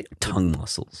 right? Tongue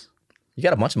muscles. You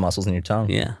got a bunch of muscles in your tongue.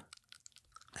 Yeah.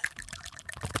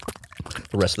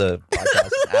 The rest of the podcast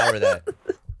is an hour of that.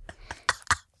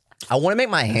 I want to make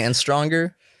my hands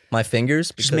stronger, my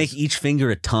fingers. Just make each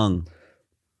finger a tongue.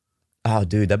 Oh,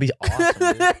 dude, that'd be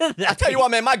awesome. Dude. I tell you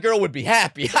what, man, my girl would be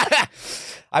happy.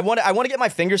 I want to get my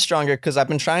fingers stronger because I've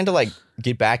been trying to like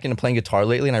get back into playing guitar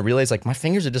lately, and I realized like my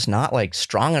fingers are just not like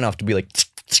strong enough to be like.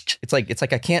 It's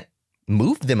like I can't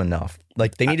move them enough.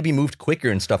 Like they need to be moved quicker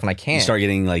and stuff, and I can't. You start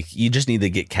getting you just need to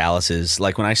get calluses.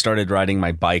 Like when I started riding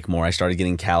my bike more, I started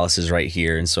getting calluses right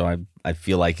here, and so I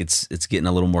feel like it's getting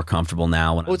a little more comfortable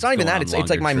now. Well, it's not even that. It's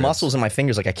like my muscles and my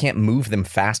fingers. Like I can't move them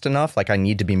fast enough. Like I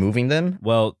need to be moving them.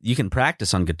 Well, you can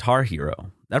practice on Guitar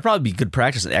Hero. That'd probably be good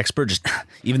practice. An expert, just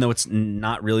even though it's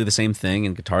not really the same thing,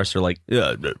 and guitarists are like,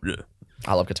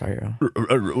 I love Guitar Hero.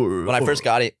 When I first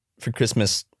got it for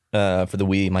Christmas for the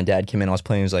Wii, my dad came in. I was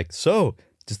playing. He was like, "So,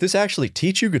 does this actually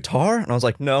teach you guitar?" And I was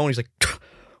like, "No." And he's like,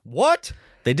 "What?"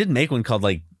 They did make one called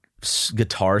like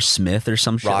Guitar Smith or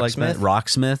some shit like that.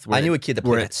 Rocksmith. I knew a kid that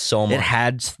played it so much. It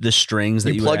had the strings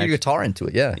that you plug your guitar into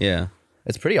it. Yeah, yeah.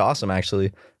 It's pretty awesome,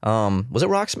 actually. Was it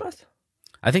Rocksmith?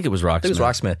 I think it was Rocksmith. I think it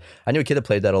was Rocksmith. I knew a kid that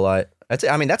played that a lot. That's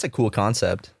a cool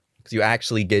concept because you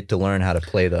actually get to learn how to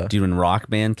play the. Dude, when Rock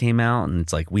Band came out, and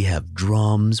it's like we have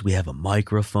drums, we have a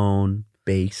microphone,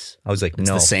 bass. I was like,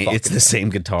 it's the same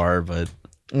guitar, but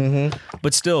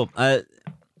but still,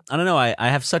 I don't know. I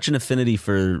have such an affinity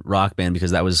for Rock Band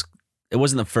because it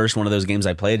wasn't the first one of those games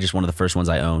I played, just one of the first ones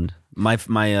I owned. My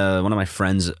one of my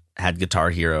friends had Guitar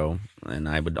Hero, and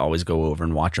I would always go over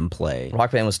and watch him play.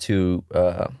 Rock Band was too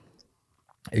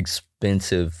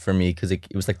expensive for me because it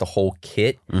was like the whole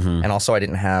kit, and also I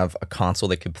didn't have a console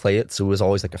that could play it, so it was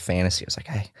always like a fantasy. I was like,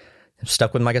 hey, I'm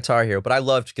stuck with my Guitar Hero, but I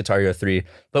loved Guitar Hero 3.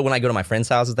 But when I go to my friends'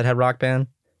 houses that had Rock Band,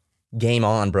 game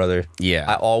on, brother. Yeah.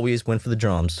 I always went for the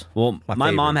drums. Well,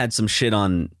 my mom had some shit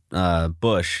on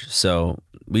Bush, so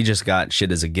we just got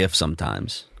shit as a gift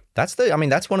sometimes. That's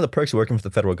one of the perks of working for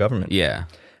the federal government. Yeah.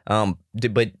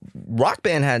 But Rock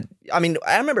Band had, I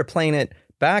remember playing it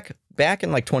back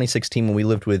in like 2016 when we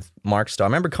lived with Mark Starr. I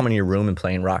remember coming to your room and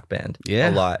playing Rock Band a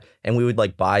lot. And we would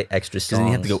like buy extra songs. Because then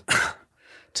you have to go,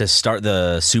 to start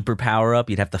the super power up,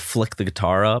 you'd have to flick the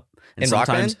guitar up. And in Rock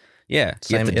Band? Yeah,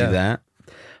 you have to do that.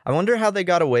 I wonder how they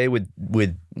got away with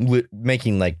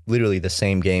making like literally the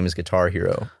same game as Guitar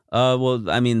Hero. Well,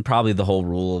 I mean, probably the whole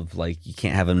rule of like you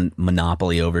can't have a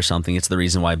monopoly over something. It's the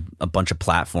reason why a bunch of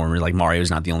platformers, like Mario's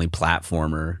not the only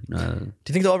platformer. Do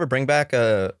you think they'll ever bring back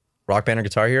Rock Band or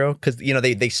Guitar Hero? Because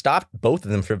they stopped both of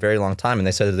them for a very long time, and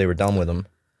they said that they were done with them.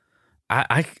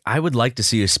 I would like to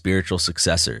see a spiritual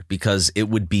successor because it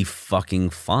would be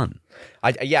fucking fun.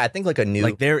 I think like a new,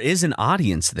 like there is an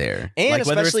audience there, and like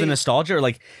whether it's the nostalgia or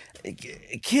like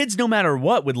kids, no matter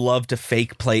what, would love to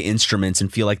fake play instruments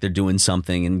and feel like they're doing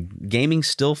something. And gaming's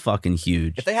still fucking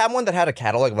huge. If they had one that had a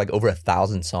catalog of like over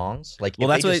 1,000 songs, like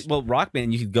Rock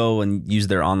Band, you could go and use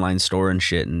their online store and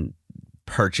shit and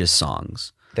purchase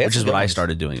songs, which is what I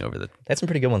started doing over the. They had some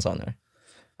pretty good ones on there.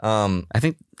 I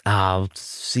think.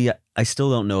 See, I still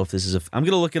don't know if this is I'm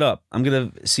gonna look it up. I'm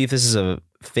gonna see if this is a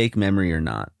fake memory or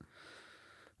not.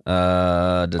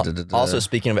 Also,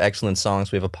 speaking of excellent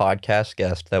songs, we have a podcast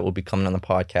guest that will be coming on the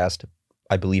podcast,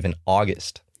 I believe, in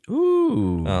August.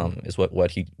 Ooh, is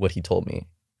what he told me,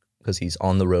 because he's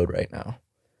on the road right now.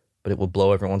 But it will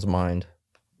blow everyone's mind.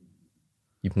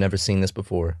 You've never seen this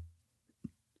before.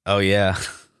 Oh yeah,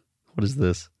 what is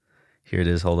this? Here it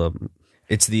is. Hold up.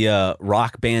 It's the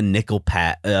Rock Band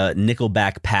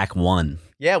Nickelback Pack 1.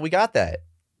 Yeah, we got that.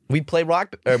 We play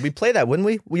that, wouldn't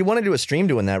we? We want to do a stream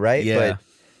doing that, right? Yeah. But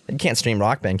you can't stream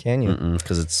Rock Band, can you?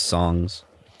 Because it's songs.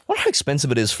 I wonder how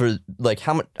expensive it is for like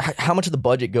how much of the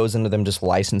budget goes into them just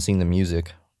licensing the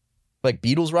music. Like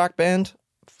Beatles Rock Band,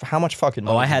 how much fucking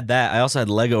money? Oh, I had that. I also had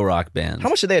Lego Rock Band. How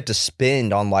much do they have to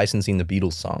spend on licensing the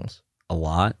Beatles songs? A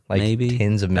lot, like maybe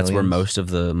tens of millions. That's where most of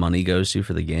the money goes to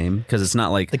for the game, because it's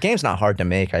not like the game's not hard to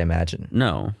make. I imagine.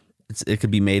 No, it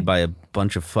could be made by a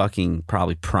bunch of fucking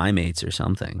probably primates or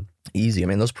something. Easy. I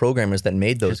mean, those programmers that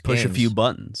made those just push a few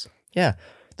buttons. Yeah,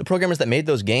 the programmers that made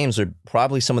those games are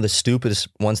probably some of the stupidest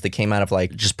ones that came out of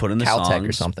like just put in the Caltech songs,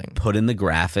 or something. Put in the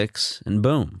graphics and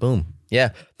boom.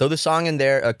 Yeah, throw the song in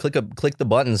there. Click the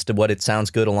buttons to what it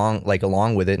sounds good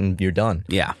along with it, and you're done.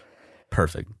 Yeah,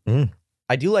 perfect.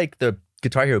 I do like the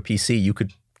Guitar Hero PC. You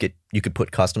could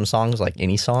put custom songs, like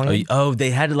any song. Oh, they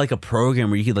had like a program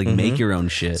where you could like make your own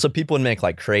shit. So people would make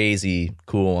like crazy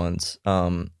cool ones.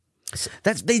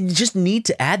 They just need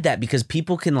to add that because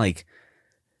people can like.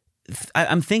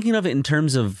 I'm thinking of it in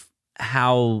terms of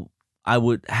how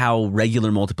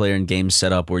regular multiplayer in games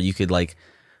set up, where you could like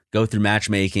go through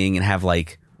matchmaking and have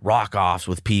like rock offs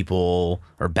with people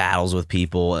or battles with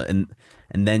people,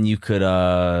 and then you could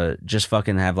just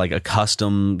fucking have like a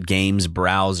custom games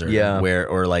browser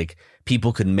or like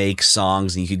people could make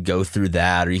songs and you could go through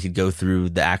that, or you could go through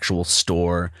the actual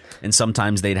store, and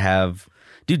sometimes they'd have,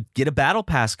 dude, get a battle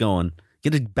pass going.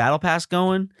 Get a battle pass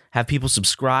going. Have people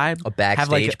subscribe. A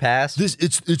backstage pass.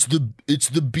 It's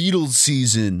the Beatles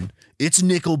season. It's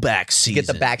Nickelback season. Get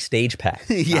the backstage pass.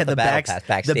 Yeah, the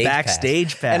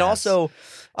backstage pass. And also,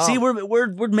 see,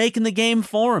 we're making the game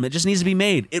for them. It just needs to be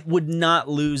made. It would not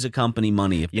lose a company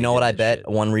money. If you know what I bet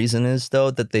one reason is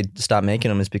though that they stopped making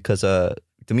them is because the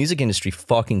music industry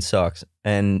fucking sucks,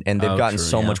 and they've gotten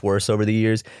so much worse over the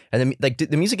years. And then like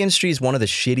the music industry is one of the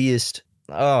shittiest.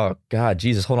 Oh God,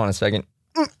 Jesus! Hold on a second.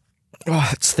 Oh,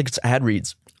 I think it's ad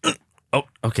reads. Oh,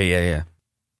 okay, yeah.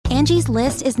 Angie's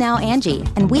List is now Angie,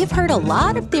 and we've heard a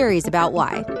lot of theories about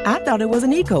why. I thought it was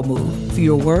an eco move.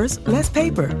 Fewer words, less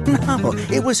paper. No,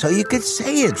 it was so you could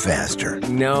say it faster.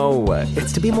 No,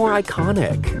 it's to be more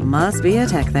iconic. Must be a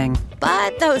tech thing.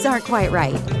 But those aren't quite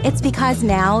right. It's because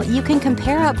now you can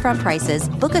compare upfront prices,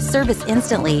 book a service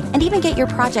instantly, and even get your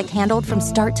project handled from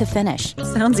start to finish.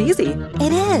 Sounds easy.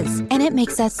 It is, and it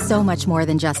makes us so much more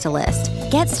than just a list.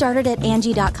 Get started at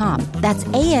Angie.com. That's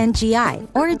ANGI,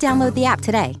 or download the app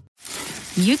today.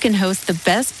 You can host the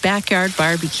best backyard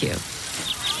barbecue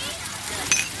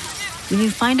when you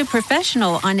find a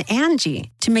professional on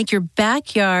Angie to make your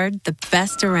backyard the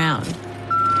best around.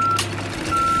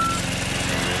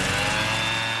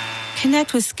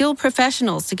 Connect with skilled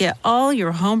professionals to get all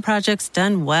your home projects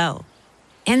done well.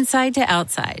 Inside to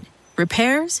outside,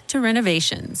 repairs to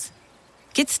renovations.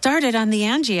 Get started on the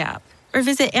Angie app or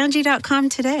visit Angie.com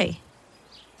today.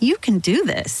 You can do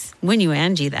this when you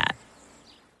Angie that.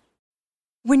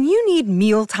 When you need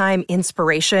mealtime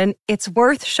inspiration, it's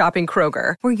worth shopping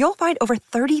Kroger, where you'll find over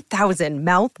 30,000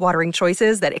 mouth-watering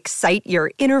choices that excite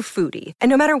your inner foodie. And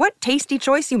no matter what tasty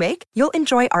choice you make, you'll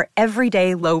enjoy our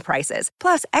everyday low prices,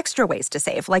 plus extra ways to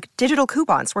save, like digital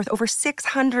coupons worth over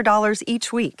 $600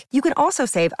 each week. You can also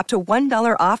save up to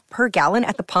 $1 off per gallon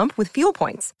at the pump with fuel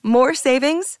points. More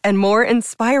savings and more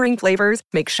inspiring flavors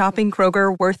make shopping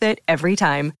Kroger worth it every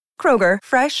time. Kroger,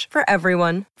 fresh for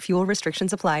everyone. Fuel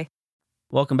restrictions apply.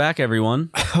 Welcome back, everyone.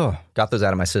 Got those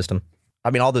out of my system.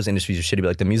 I mean, all those industries are shitty, but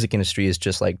like the music industry is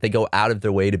just like, they go out of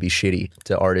their way to be shitty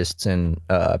to artists and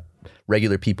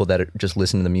regular people that just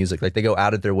listen to the music. Like, they go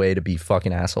out of their way to be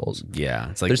fucking assholes. Yeah.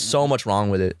 It's like, there's so much wrong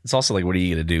with it. It's also like, what are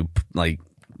you going to do? Like,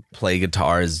 play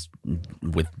guitars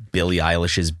with Billie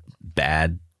Eilish's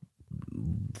bad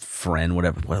friend,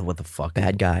 whatever. What the fuck?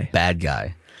 Bad guy. Bad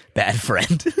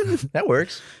friend. That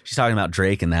works. She's talking about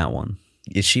Drake in that one.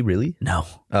 Is she really? No.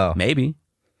 Oh. Maybe.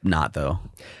 Not, though.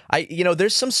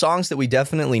 There's some songs that we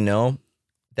definitely know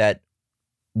that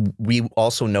we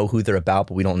also know who they're about,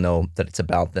 but we don't know that it's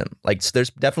about them. Like,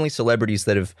 there's definitely celebrities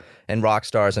that have, and rock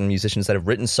stars and musicians that have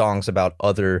written songs about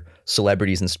other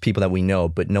celebrities and people that we know,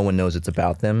 but no one knows it's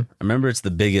about them. I remember it's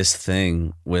the biggest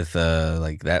thing with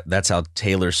like that. That's how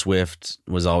Taylor Swift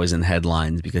was always in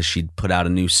headlines, because she'd put out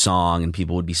a new song and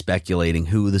people would be speculating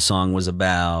who the song was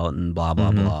about and blah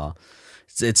blah blah.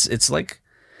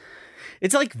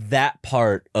 It's like that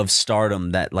part of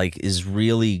stardom that like is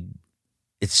really.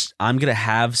 I'm going to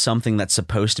have something that's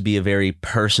supposed to be a very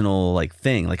personal like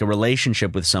thing. Like, a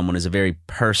relationship with someone is a very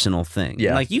personal thing. Yeah.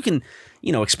 And, like, you can,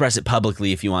 express it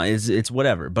publicly if you want. It's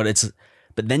whatever. But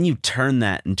then you turn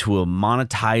that into a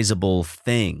monetizable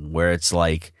thing where it's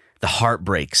like the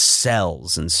heartbreak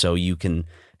sells. And so you can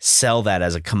sell that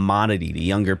as a commodity to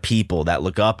younger people that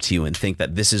look up to you and think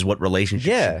that this is what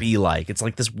relationships should be like. It's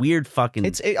like this weird fucking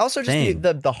It also just thing.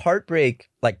 the heartbreak,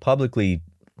 like, publicly,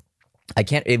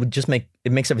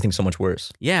 it makes everything so much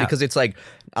worse. Yeah. Because it's like,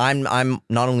 I'm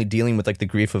not only dealing with like the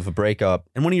grief of a breakup.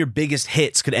 And one of your biggest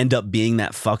hits could end up being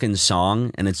that fucking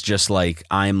song. And it's just like,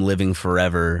 I'm living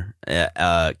forever,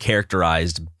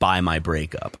 characterized by my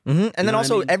breakup. Mm-hmm. And then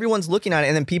also everyone's looking at it,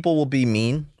 and then people will be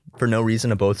mean for no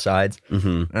reason to both sides.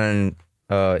 Mm-hmm. And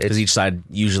because each side,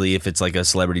 usually if it's like a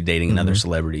celebrity dating another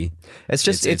celebrity,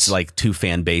 it's like two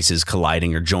fan bases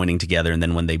colliding or joining together. And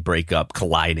then when they break up,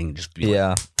 colliding.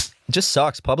 It just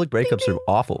sucks. Public breakups are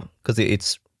awful, because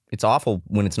it's awful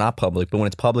when it's not public, but when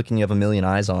it's public and you have a million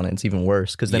eyes on it, it's even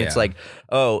worse, because then it's like,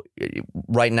 oh,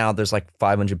 right now there's like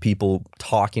 500 people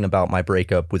talking about my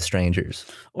breakup with strangers.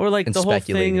 Or like the whole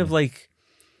thing of like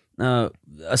a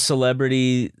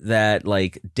celebrity that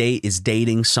like is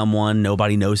dating someone,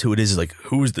 nobody knows who it is. Is like,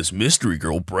 who is this mystery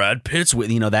girl Brad Pitt's with?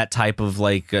 That type of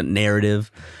like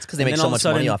narrative. It's because they make so much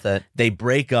money off that. They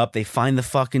break up. They find the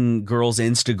fucking girl's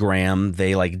Instagram.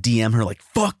 They like DM her like,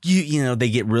 fuck you. They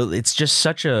get real. It's just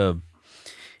such a.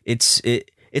 It's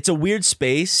a weird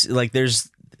space. Like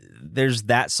there's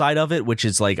that side of it, which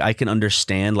is like, I can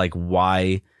understand like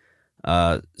why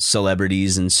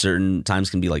celebrities in certain times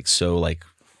can be like so like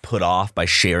put off by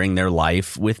sharing their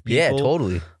life with people. Yeah,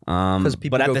 totally.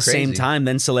 But at the same time,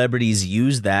 then celebrities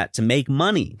use that to make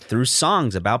money through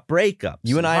songs about breakups.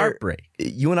 You and heartbreak.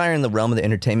 You and I are in the realm of the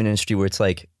entertainment industry where it's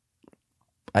like,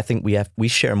 I think we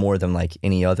share more than like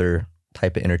any other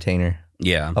type of entertainer.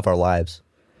 Yeah. Of our lives,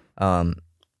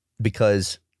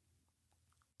 because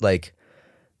like,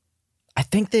 I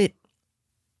think that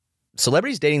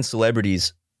celebrities dating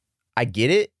celebrities, I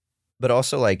get it. But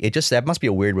also, like, that must be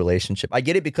a weird relationship. I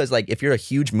get it, because, like, if you're a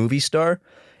huge movie star,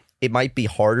 it might be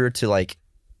harder to, like,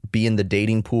 be in the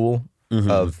dating pool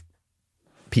of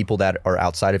people that are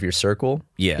outside of your circle.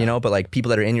 Yeah. But, like, people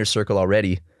that are in your circle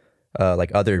already,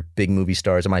 like other big movie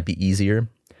stars, it might be easier.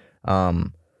 But,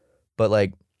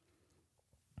 like,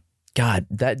 God,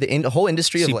 the whole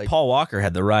industry of like Paul Walker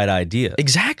had the right idea.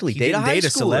 Exactly. He didn't date a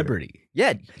celebrity.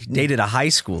 Yeah, he dated a high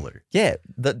schooler. Yeah,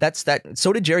 that's that.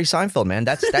 So did Jerry Seinfeld, man.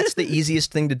 That's the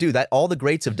easiest thing to do. That all the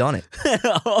greats have done it.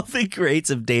 All the greats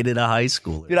have dated a high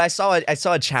schooler. Dude, I saw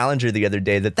a challenger the other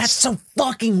day that's so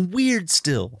fucking weird.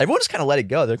 Still, everyone just kind of let it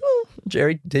go. They're like, oh,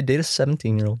 Jerry did date a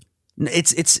 17-year-old.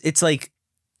 It's like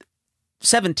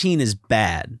 17 is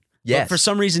bad. Yeah, for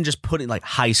some reason, just put it like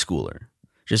high schooler.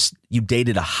 Just you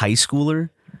dated a high schooler.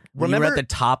 When you were at the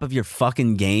top of your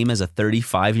fucking game as a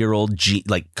 35-year-old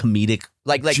comedic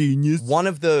genius, one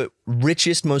of the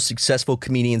richest, most successful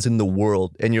comedians in the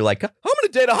world, and you're like, I'm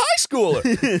gonna date a high schooler.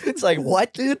 It's like,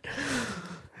 what, dude?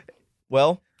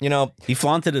 Well, you know, he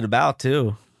flaunted it about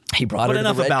too. He brought it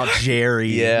enough about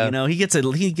Jerry. Yeah, you know, he gets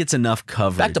enough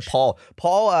coverage. Back to Paul.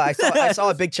 Paul, I saw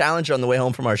a big challenge on the way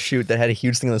home from our shoot that had a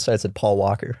huge thing on the side that said Paul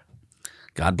Walker.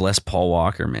 God bless Paul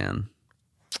Walker, man.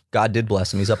 God did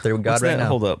bless him. He's up there with God right now.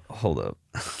 Hold up.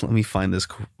 Let me find this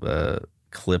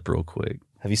clip real quick.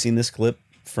 Have you seen this clip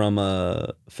from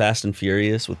Fast and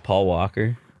Furious with Paul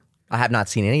Walker? I have not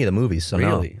seen any of the movies, so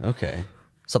really? No. Okay.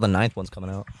 So the 9th one's coming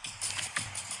out.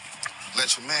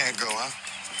 Let your man go, huh?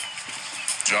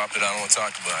 Drop it. I don't want to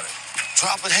talk about it.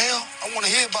 Drop it? Hell, I want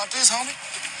to hear about this, homie.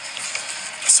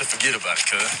 I said forget about it,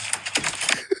 cuz.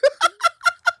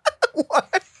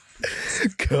 What?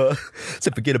 Cuh. I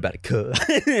said forget about it, cuh.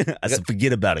 I said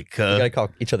forget about it, cuh. We gotta call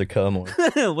each other cuh more.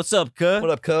 What's up, cuh? What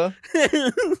up, cuh?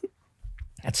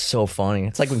 That's so funny.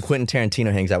 It's like when Quentin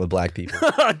Tarantino hangs out with black people.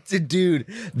 Dude,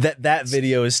 that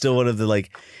video is still one of the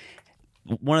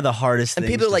hardest and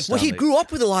things. And people are like, well, he grew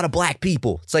up with a lot of black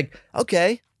people. It's like,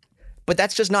 okay. But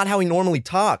that's just not how he normally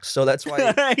talks. So that's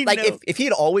why, if he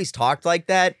had always talked like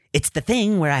that. It's the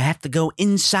thing where I have to go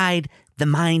inside the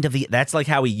mind of the. That's like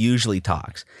how he usually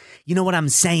talks. You know what I'm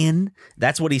saying?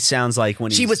 That's what he sounds like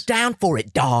when she was down for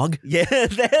it, dog. Yeah,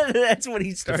 that's what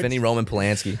he starts. Finney Roman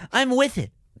Polanski. I'm with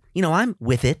it. You know, I'm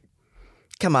with it.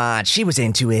 Come on, she was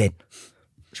into it.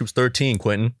 She was 13,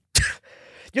 Quentin.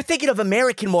 You're thinking of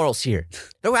American morals here.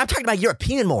 No, I'm talking about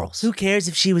European morals. Who cares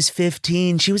if she was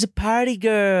 15? She was a party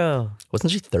girl.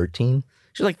 Wasn't she 13?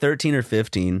 She was like 13 or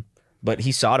 15, but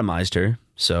he sodomized her,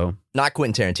 so. Not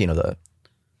Quentin Tarantino,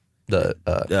 the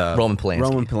Roman Polanski.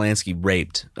 Roman Polanski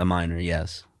raped a minor,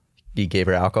 yes. He gave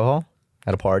her alcohol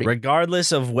at a party?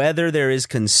 Regardless of whether there is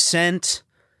consent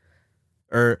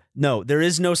or no, there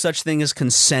is no such thing as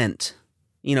consent.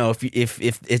 You know, if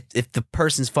the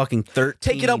person's fucking 13,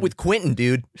 take it up with Quentin,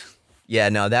 dude. Yeah,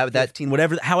 no, that 15,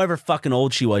 whatever, however fucking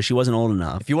old she wasn't old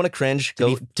enough. If you want to cringe,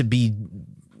 to be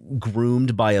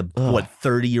groomed by a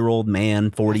 30-year-old man,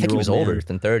 40-year-old. I think he was older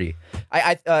than 30.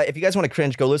 If you guys want to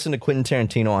cringe, go listen to Quentin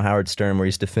Tarantino on Howard Stern, where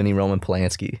he's defending Roman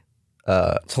Polanski.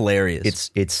 It's hilarious.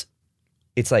 It's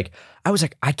like I was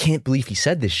like, I can't believe he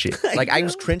said this shit. Like I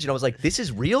was cringing. I was like, this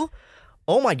is real.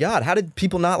 Oh my God, how did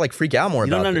people not freak out more about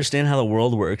it? You don't understand how the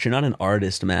world works. You're not an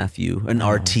artist, Matthew. An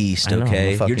artiste,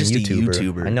 okay? You're just a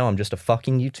YouTuber. I know, I'm just a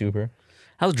fucking YouTuber.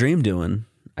 How's Dream doing?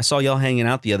 I saw y'all hanging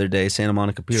out the other day, Santa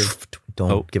Monica Pier.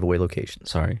 Don't give away locations.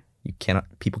 Sorry.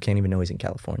 People can't even know he's in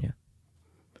California.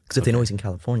 Because if they know he's in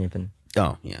California, then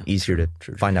easier to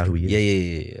find out who he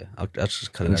is. Yeah. I'll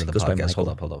just cut it out of the podcast. Hold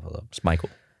up. It's Michael.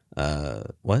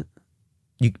 What?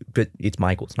 But it's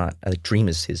Michael. It's not, Dream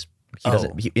is his. He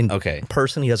doesn't. In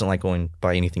person, he doesn't like going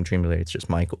by anything Dream related. It's just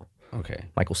Michael. Okay.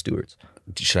 Michael Stewart's.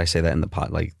 Should I say that in the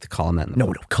pod? Like to call him that?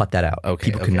 No, cut that out. Okay.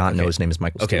 People cannot know his name is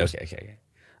Michael Stewart's.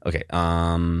 Okay.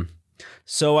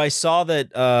 So I saw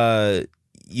that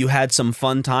you had some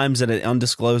fun times at an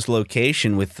undisclosed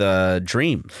location with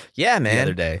Dream. Yeah, man. The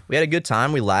other day, we had a good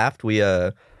time. We laughed. We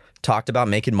talked about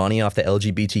making money off the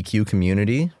LGBTQ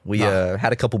community. We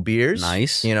had a couple beers.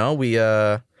 Nice. You know, we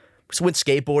just went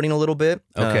skateboarding a little bit.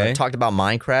 Okay. Talked about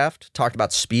Minecraft. Talked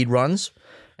about speed runs.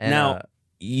 And, now,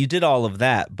 you did all of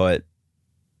that, but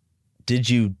did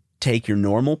you take your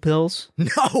normal pills?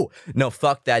 No,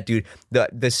 fuck that, dude.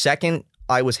 The second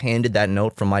I was handed that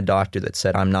note from my doctor that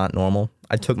said I'm not normal,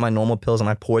 I took my normal pills and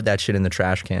I poured that shit in the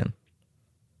trash can.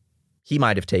 He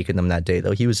might have taken them that day,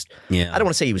 though. He was, I don't want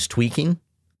to say he was tweaking,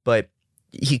 but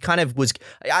he kind of was.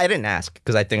 I didn't ask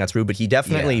because I think that's rude, but he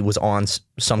definitely was on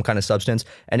some kind of substance,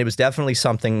 and it was definitely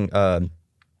something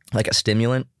like a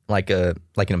stimulant, like an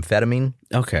amphetamine.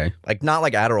 Okay, like not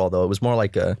like Adderall though. It was more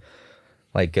like a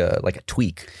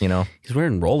tweak. You know, he's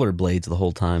wearing rollerblades the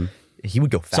whole time. He would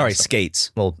go fast. Sorry,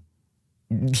 skates. Well,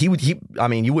 he would. I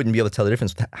mean, you wouldn't be able to tell the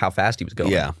difference with how fast he was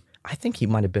going. Yeah, I think he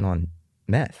might have been on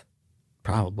meth.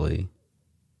 Probably.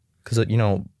 Because, you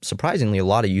know, surprisingly, a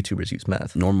lot of YouTubers use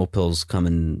meth. Normal pills come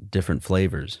in different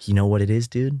flavors. You know what it is,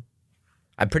 dude?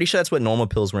 I'm pretty sure that's what normal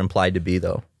pills were implied to be,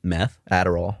 though. Meth?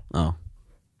 Adderall. Oh.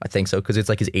 I think so, because it's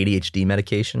like his ADHD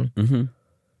medication. Mm-hmm.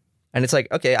 And it's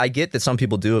like, okay, I get that some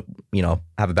people do, you know,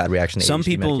 have a bad reaction to some ADHD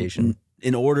people, medication.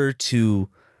 In order to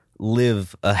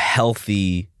live a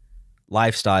healthy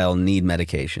lifestyle, need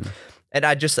medication. And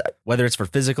I just, whether it's for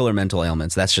physical or mental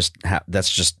ailments, that's just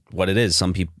what it is.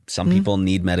 Some people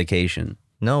need medication.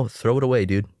 No, throw it away,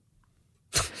 dude.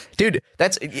 Dude,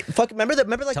 that's fuck. Remember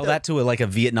like Tell that to a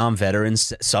Vietnam veteran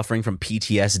suffering from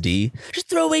PTSD. Just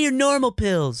throw away your normal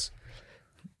pills.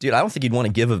 Dude, I don't think you'd want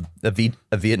to give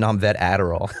a Vietnam vet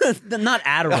Adderall. Not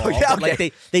Adderall. Oh, yeah, but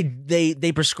okay.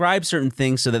 they prescribe certain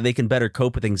things so that they can better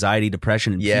cope with anxiety,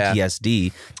 depression, and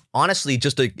PTSD. Honestly,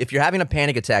 if you're having a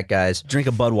panic attack, guys, drink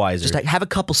a Budweiser. Just have a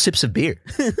couple sips of beer.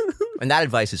 And that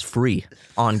advice is free.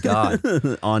 On God.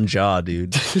 On jaw,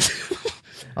 dude.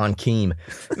 On Keem.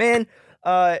 Man,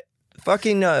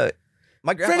 fucking my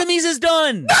grandpa. Frenemies is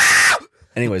done.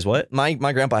 Anyways, what? My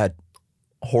grandpa had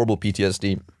horrible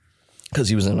PTSD because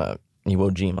he was in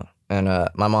Iwo Jima, and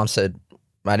my mom said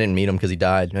I didn't meet him because he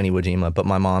died in Iwo Jima, but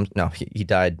my mom he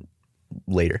died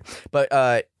later. But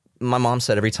my mom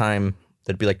said every time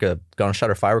there'd be like a gunshot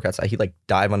or firework outside, he'd like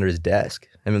dive under his desk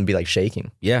and then be like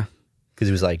shaking. Yeah, because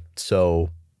he was like so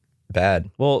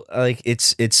bad. Well, like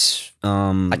it's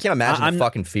I can't imagine the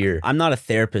fucking fear. I'm not a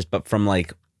therapist, but from I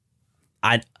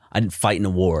didn't fight in a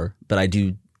war, but I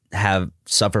do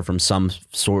suffer from some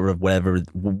sort of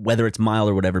whether it's mild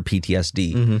or whatever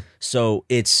PTSD. Mm-hmm. So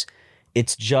it's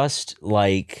just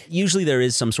like usually there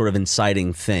is some sort of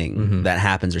inciting thing that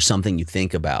happens or something you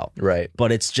think about. Right.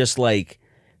 But it's just like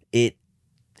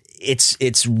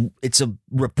it's a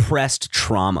repressed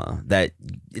trauma that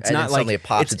it's And not then like suddenly it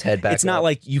pops its head back It's not up.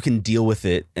 like you can deal with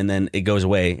it and then it goes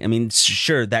away. I mean,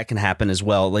 sure, that can happen as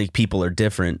well. Like people are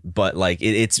different, but like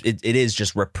it is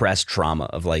just repressed trauma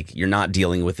of like you're not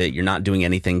dealing with it. You're not doing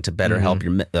anything to better help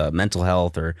your mental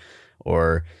health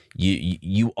or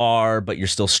you are, but you're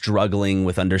still struggling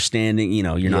with understanding. You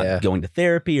know, you're not going to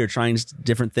therapy or trying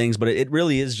different things, but it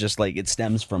really is just like it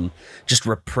stems from just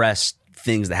repressed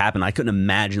things that happen. I couldn't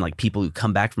imagine like people who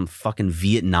come back from fucking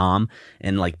Vietnam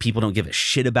and like people don't give a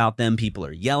shit about them. People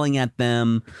are yelling at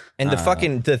them. And the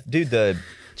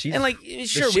and like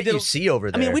sure shit you see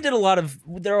over there. I mean,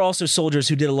 there are also soldiers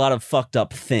who did a lot of fucked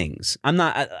up things. I'm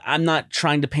not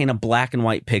trying to paint a black and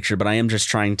white picture, but I am just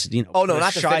trying to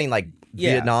not defending like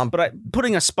Vietnam, but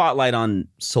putting a spotlight on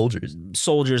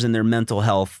soldiers and their mental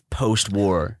health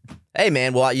post-war. Hey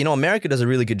man, well, America does a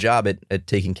really good job at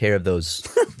taking care of those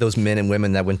men and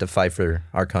women that went to fight for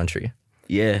our country.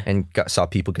 Yeah. And saw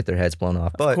people get their heads blown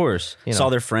off. But, of course. Saw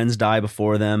their friends die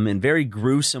before them in very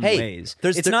gruesome ways.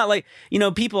 It's not like,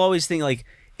 people always think like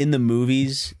in the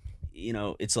movies,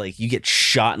 it's like you get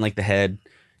shot in like the head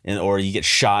or you get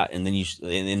shot and then you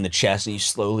in the chest and you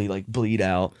slowly like bleed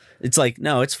out. It's like,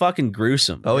 no, it's fucking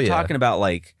gruesome. We're talking about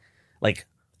like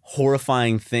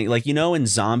horrifying thing, like in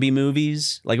zombie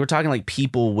movies, like we're talking like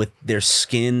people with their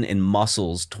skin and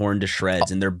muscles torn to shreds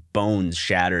and their bones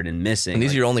shattered and missing. And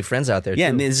these are your only friends out there. Yeah,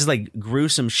 too. and this is like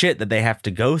gruesome shit that they have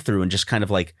to go through and just kind of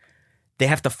like they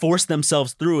have to force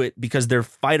themselves through it because their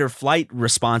fight or flight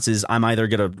response is I'm either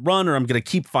gonna run or I'm gonna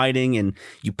keep fighting, and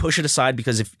you push it aside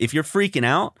because if you're freaking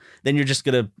out, then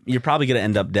you're probably gonna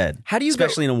end up dead. How do you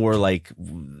especially in a war like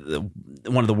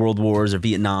one of the world wars or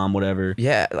Vietnam, whatever.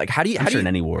 Yeah, like how do you in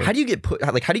any war. How do you get put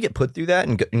through that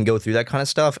and go through that kind of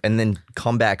stuff and then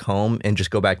come back home and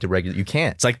just go back to regular? You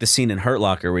can't. It's like the scene in Hurt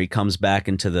Locker where he comes back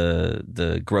into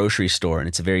the grocery store and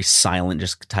it's a very silent,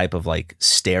 just type of like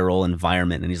sterile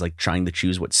environment, and he's like trying to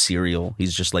choose what cereal.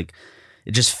 He's just like,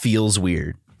 it just feels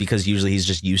weird because usually he's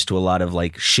just used to a lot of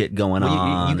like shit going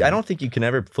on. I don't think you can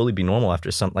ever fully be normal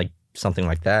after something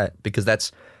like that, because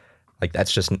that's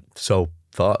just so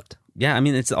fucked. Yeah, I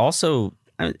mean, it's also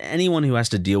anyone who has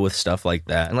to deal with stuff like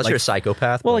that, unless you're a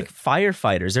psychopath. Well, like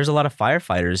firefighters, there's a lot of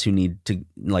firefighters who need to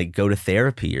like go to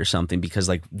therapy or something because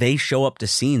like they show up to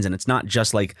scenes and it's not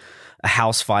just like a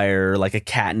house fire or like a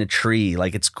cat in a tree.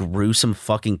 Like it's gruesome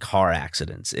fucking car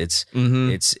accidents. It's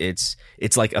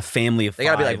like a family of they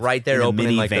gotta be like right there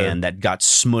opening like a minivan that got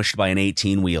smushed by an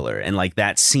 18-wheeler, and like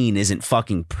that scene isn't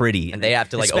fucking pretty. And they have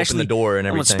to like open the door and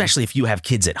everything. Especially if you have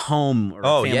kids at home or a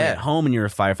family at home and you're a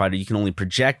firefighter, you can only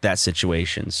project that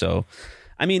situation. So,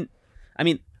 I mean,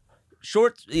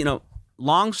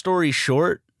 long story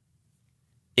short,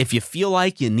 if you feel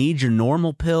like you need your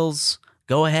normal pills,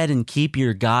 go ahead and keep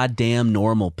your goddamn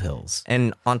normal pills.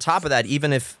 And on top of that,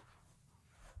 even if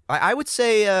I would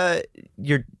say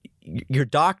your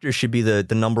doctor should be the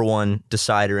number one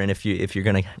decider in if you're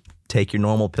gonna take your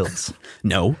normal pills.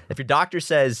 No, if your doctor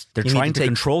says they're trying to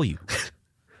control you,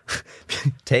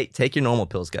 take your normal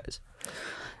pills, guys.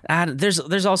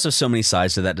 There's also so many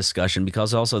sides to that discussion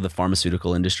because also the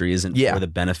pharmaceutical industry isn't for the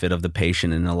benefit of the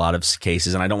patient in a lot of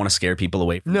cases, and I don't want to scare people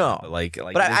away from it.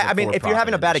 But I mean, if you're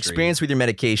having a bad experience with your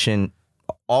medication,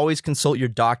 always consult your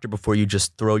doctor before you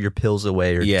just throw your pills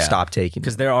away or stop taking them.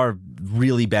 Because there are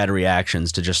really bad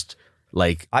reactions to just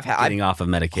like getting off of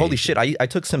medication. Holy shit, I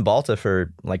took Cymbalta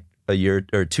for like a year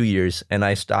or 2 years, and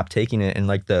I stopped taking it, and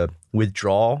like the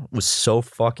withdrawal was so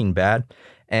fucking bad,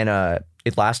 and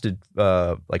it lasted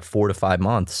like 4 to 5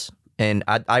 months. And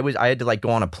I had to like go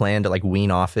on a plan to like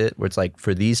wean off it, where it's like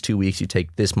for these 2 weeks you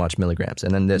take this much milligrams,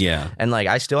 and then this. Yeah. And like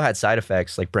I still had side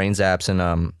effects like brain zaps and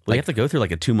Well, you have to go through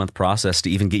like a 2-month process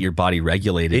to even get your body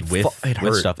regulated with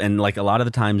stuff. And like a lot of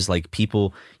the times, like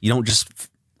people, you don't just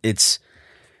it's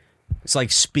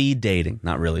like speed dating,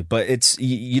 not really, but it's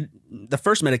the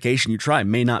first medication you try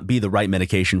may not be the right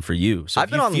medication for you. So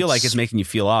if you feel like it's making you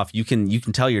feel off, you can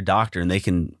tell your doctor, and they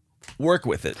can work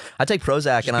with it. I take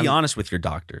Prozac, and be honest with your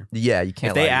doctor. Yeah, you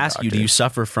can't. If they ask you, do you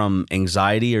suffer from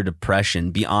anxiety or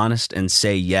depression, be honest and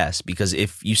say yes. Because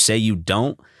if you say you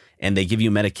don't, and they give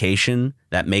you medication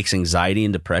that makes anxiety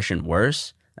and depression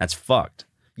worse, that's fucked.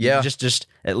 Yeah, just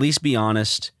at least be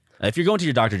honest. If you're going to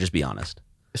your doctor, just be honest.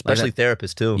 Especially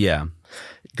therapists too. Yeah.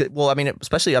 Well, I mean,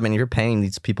 you're paying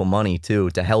these people money too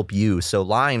to help you. So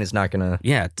lying is not gonna.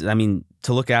 Yeah, I mean,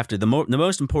 to look after the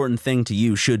most important thing to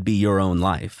you should be your own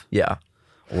life. Yeah.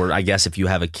 Or I guess if you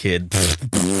have a kid,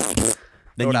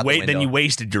 then you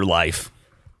wasted your life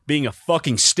being a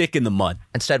fucking stick in the mud.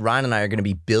 Instead, Ryan and I are going to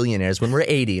be billionaires when we're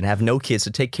 80 and have no kids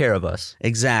to take care of us.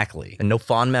 Exactly. And no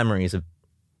fond memories of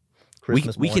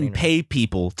Christmas we can pay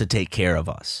people to take care of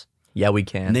us. Yeah, we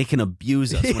can. And they can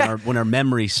abuse us when our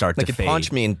memories start to fade. They can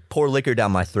punch me and pour liquor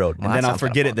down my throat. And then I'll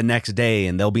forget it the next day,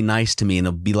 and they'll be nice to me, and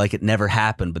they'll be like it never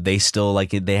happened, but they still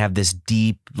like it. They have this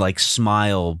deep like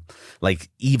smile, like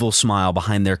evil smile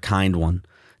behind their kind one.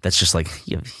 That's just like,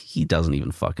 he doesn't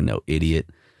even fucking know, idiot.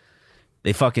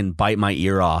 They fucking bite my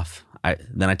ear off.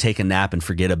 Then I take a nap and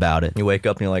forget about it. You wake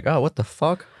up and you're like, oh, what the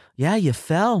fuck? Yeah, you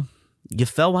fell. You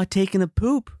fell while taking a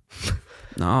poop.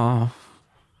 No.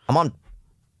 I'm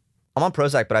on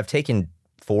Prozac, but I've taken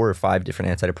 4 or 5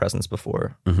 different antidepressants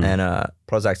before. Mm-hmm. And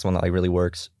Prozac's the one that like really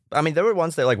works. I mean, there were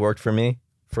ones that like worked for me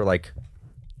for like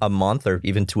a month or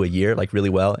even to a year, like really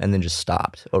well, and then just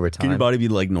stopped over time. Can your body be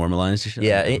like normalized?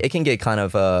 Yeah, it can get kind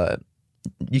of,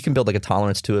 you can build like a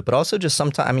tolerance to it, but also just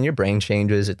sometimes, I mean, your brain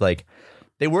changes. It like,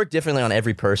 they work differently on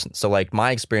every person. So like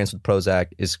my experience with Prozac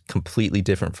is completely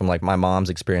different from like my mom's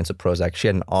experience with Prozac. She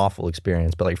had an awful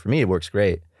experience, but like for me, it works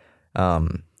great.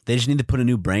 They just need to put a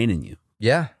new brain in you.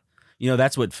 Yeah. You know,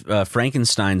 that's what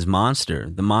Frankenstein's monster.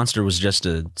 The monster was just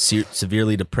a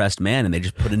severely depressed man, and they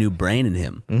just put a new brain in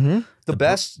him. Mm-hmm.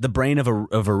 The brain of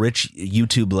a rich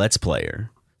YouTube Let's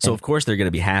Player. So of course they're going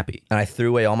to be happy. And I threw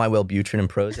away all my Wellbutrin and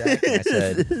Prozac, and I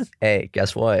said, "Hey,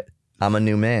 guess what? I'm a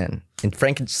new man." And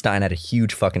Frankenstein had a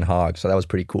huge fucking hog, so that was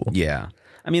pretty cool. Yeah.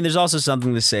 I mean, there's also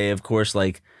something to say, of course,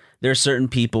 like there are certain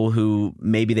people who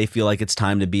maybe they feel like it's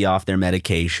time to be off their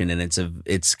medication, and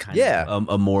it's kind of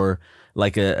a more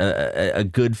like a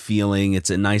good feeling.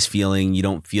 It's a nice feeling. You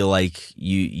don't feel like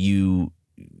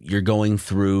you're going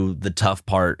through the tough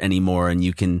part anymore, and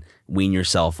you can wean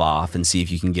yourself off and see if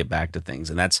you can get back to things.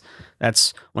 And that's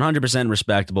 100%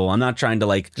 respectable. I'm not trying to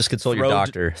like just consult your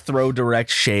doctor, throw direct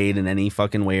shade in any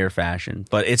fucking way or fashion,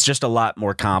 but it's just a lot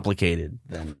more complicated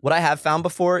than what I have found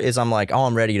before is I'm like, oh,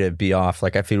 I'm ready to be off.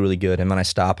 Like I feel really good. And then I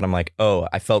stop and I'm like, oh,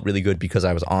 I felt really good because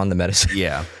I was on the medicine.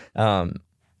 Yeah.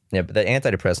 Yeah, but the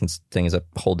antidepressants thing is a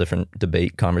whole different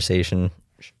debate conversation.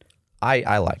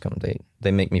 I like them.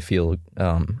 They make me feel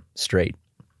straight.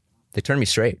 They turn me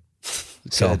straight.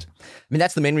 So, I mean,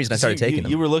 that's the main reason I started taking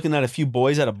them. You were looking at a few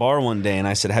boys at a bar one day, and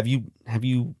I said, "Have you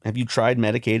tried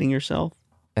medicating yourself?"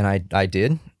 And I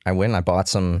did. I went and I bought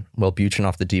some Wellbutrin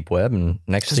off the deep web, and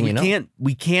next thing you know,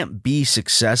 we can't be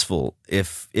successful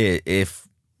if we're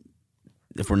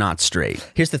not straight.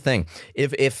 Here's the thing: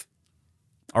 if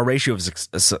our ratio of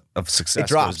success it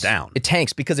drops, goes down. It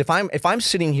tanks, because if I'm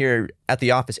sitting here at the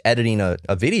office editing a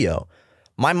video,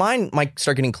 my mind might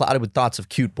start getting clouded with thoughts of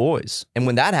cute boys. And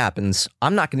when that happens,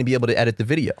 I'm not going to be able to edit the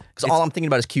video because all I'm thinking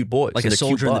about is cute boys. Like a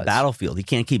soldier in the battlefield. He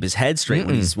can't keep his head straight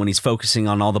when he's focusing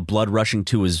on all the blood rushing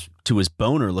to his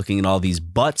boner, looking at all these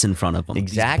butts in front of him.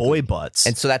 Exactly. These boy butts.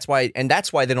 And so that's why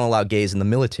they don't allow gays in the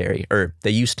military, or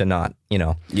they used to not, you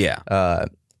know. Yeah.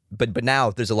 But now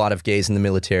there's a lot of gays in the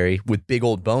military with big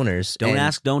old boners. Don't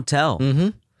ask, don't tell. Mm-hmm.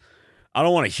 I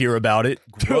don't want to hear about it.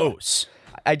 Gross.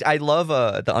 I love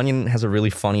The Onion has a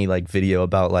really funny like video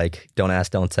about like don't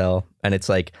ask, don't tell, and it's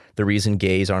like the reason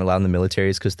gays aren't allowed in the military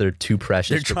is because they're too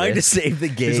precious. They're trying to save the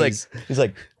gays. He's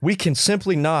like we can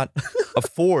simply not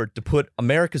afford to put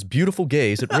America's beautiful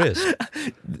gays at risk.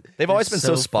 They've always been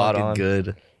so spot on.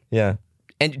 Good. Yeah.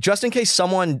 And just in case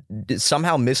someone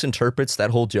somehow misinterprets that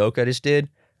whole joke I just did,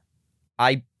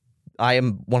 I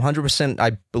am 100%,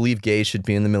 I believe gays should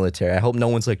be in the military. I hope no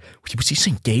one's like, was he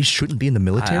saying gays shouldn't be in the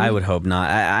military? I would hope not.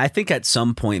 I think at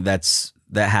some point that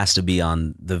has to be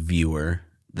on the viewer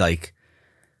Like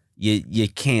you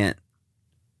can't.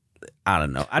 I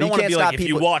don't know. I don't want to be like, if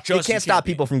you watch us, you can't stop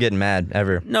people from getting mad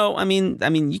ever. No, I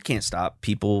mean, you can't stop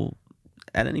people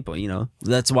at any point. You know,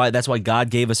 that's why God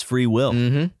gave us free will.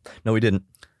 Mm-hmm. No, we didn't.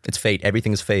 It's fate.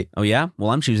 Everything is fate. Oh yeah. Well,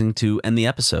 I'm choosing to end the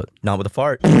episode. Not with a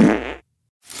fart.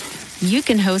 You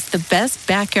can host the best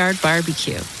backyard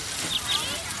barbecue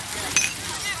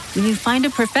when you find a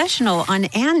professional on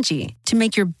Angie to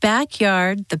make your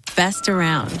backyard the best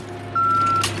around.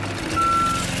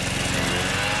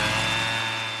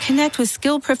 Connect with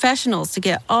skilled professionals to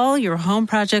get all your home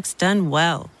projects done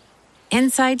well.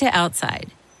 Inside to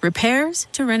outside, repairs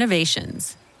to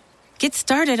renovations. Get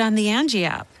started on the Angie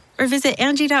app or visit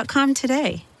Angie.com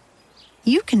today.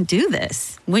 You can do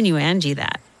this when you Angie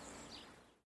that.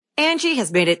 Angie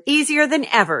has made it easier than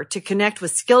ever to connect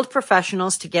with skilled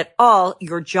professionals to get all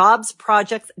your jobs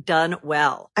projects done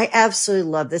well. I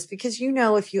absolutely love this because, you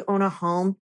know, if you own a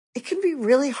home, it can be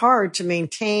really hard to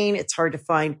maintain. It's hard to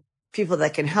find people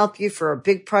that can help you for a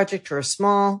big project or a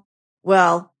small.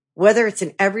 Well, whether it's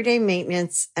in everyday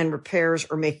maintenance and repairs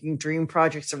or making dream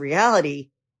projects a reality,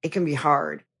 it can be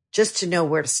hard just to know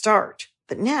where to start.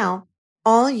 But now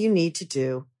all you need to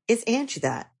do is Angie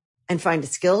that and find a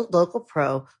skilled local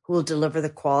pro who will deliver the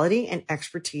quality and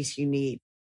expertise you need.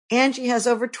 Angie has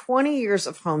over 20 years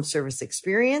of home service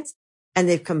experience, and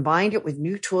they've combined it with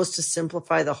new tools to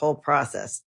simplify the whole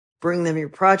process. Bring them your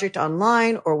project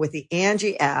online or with the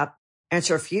Angie app.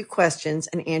 Answer a few questions,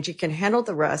 and Angie can handle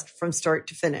the rest from start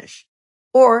to finish.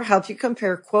 Or help you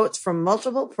compare quotes from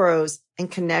multiple pros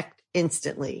and connect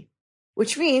instantly,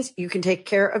 which means you can take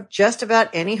care of just about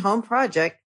any home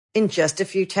project in just a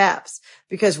few taps.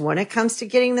 Because when it comes to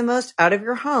getting the most out of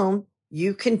your home,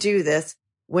 you can do this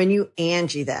when you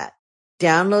Angie that.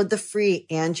 Download the free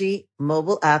Angie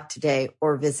mobile app today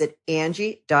or visit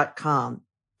Angie.com.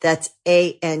 That's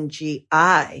ANGI.com.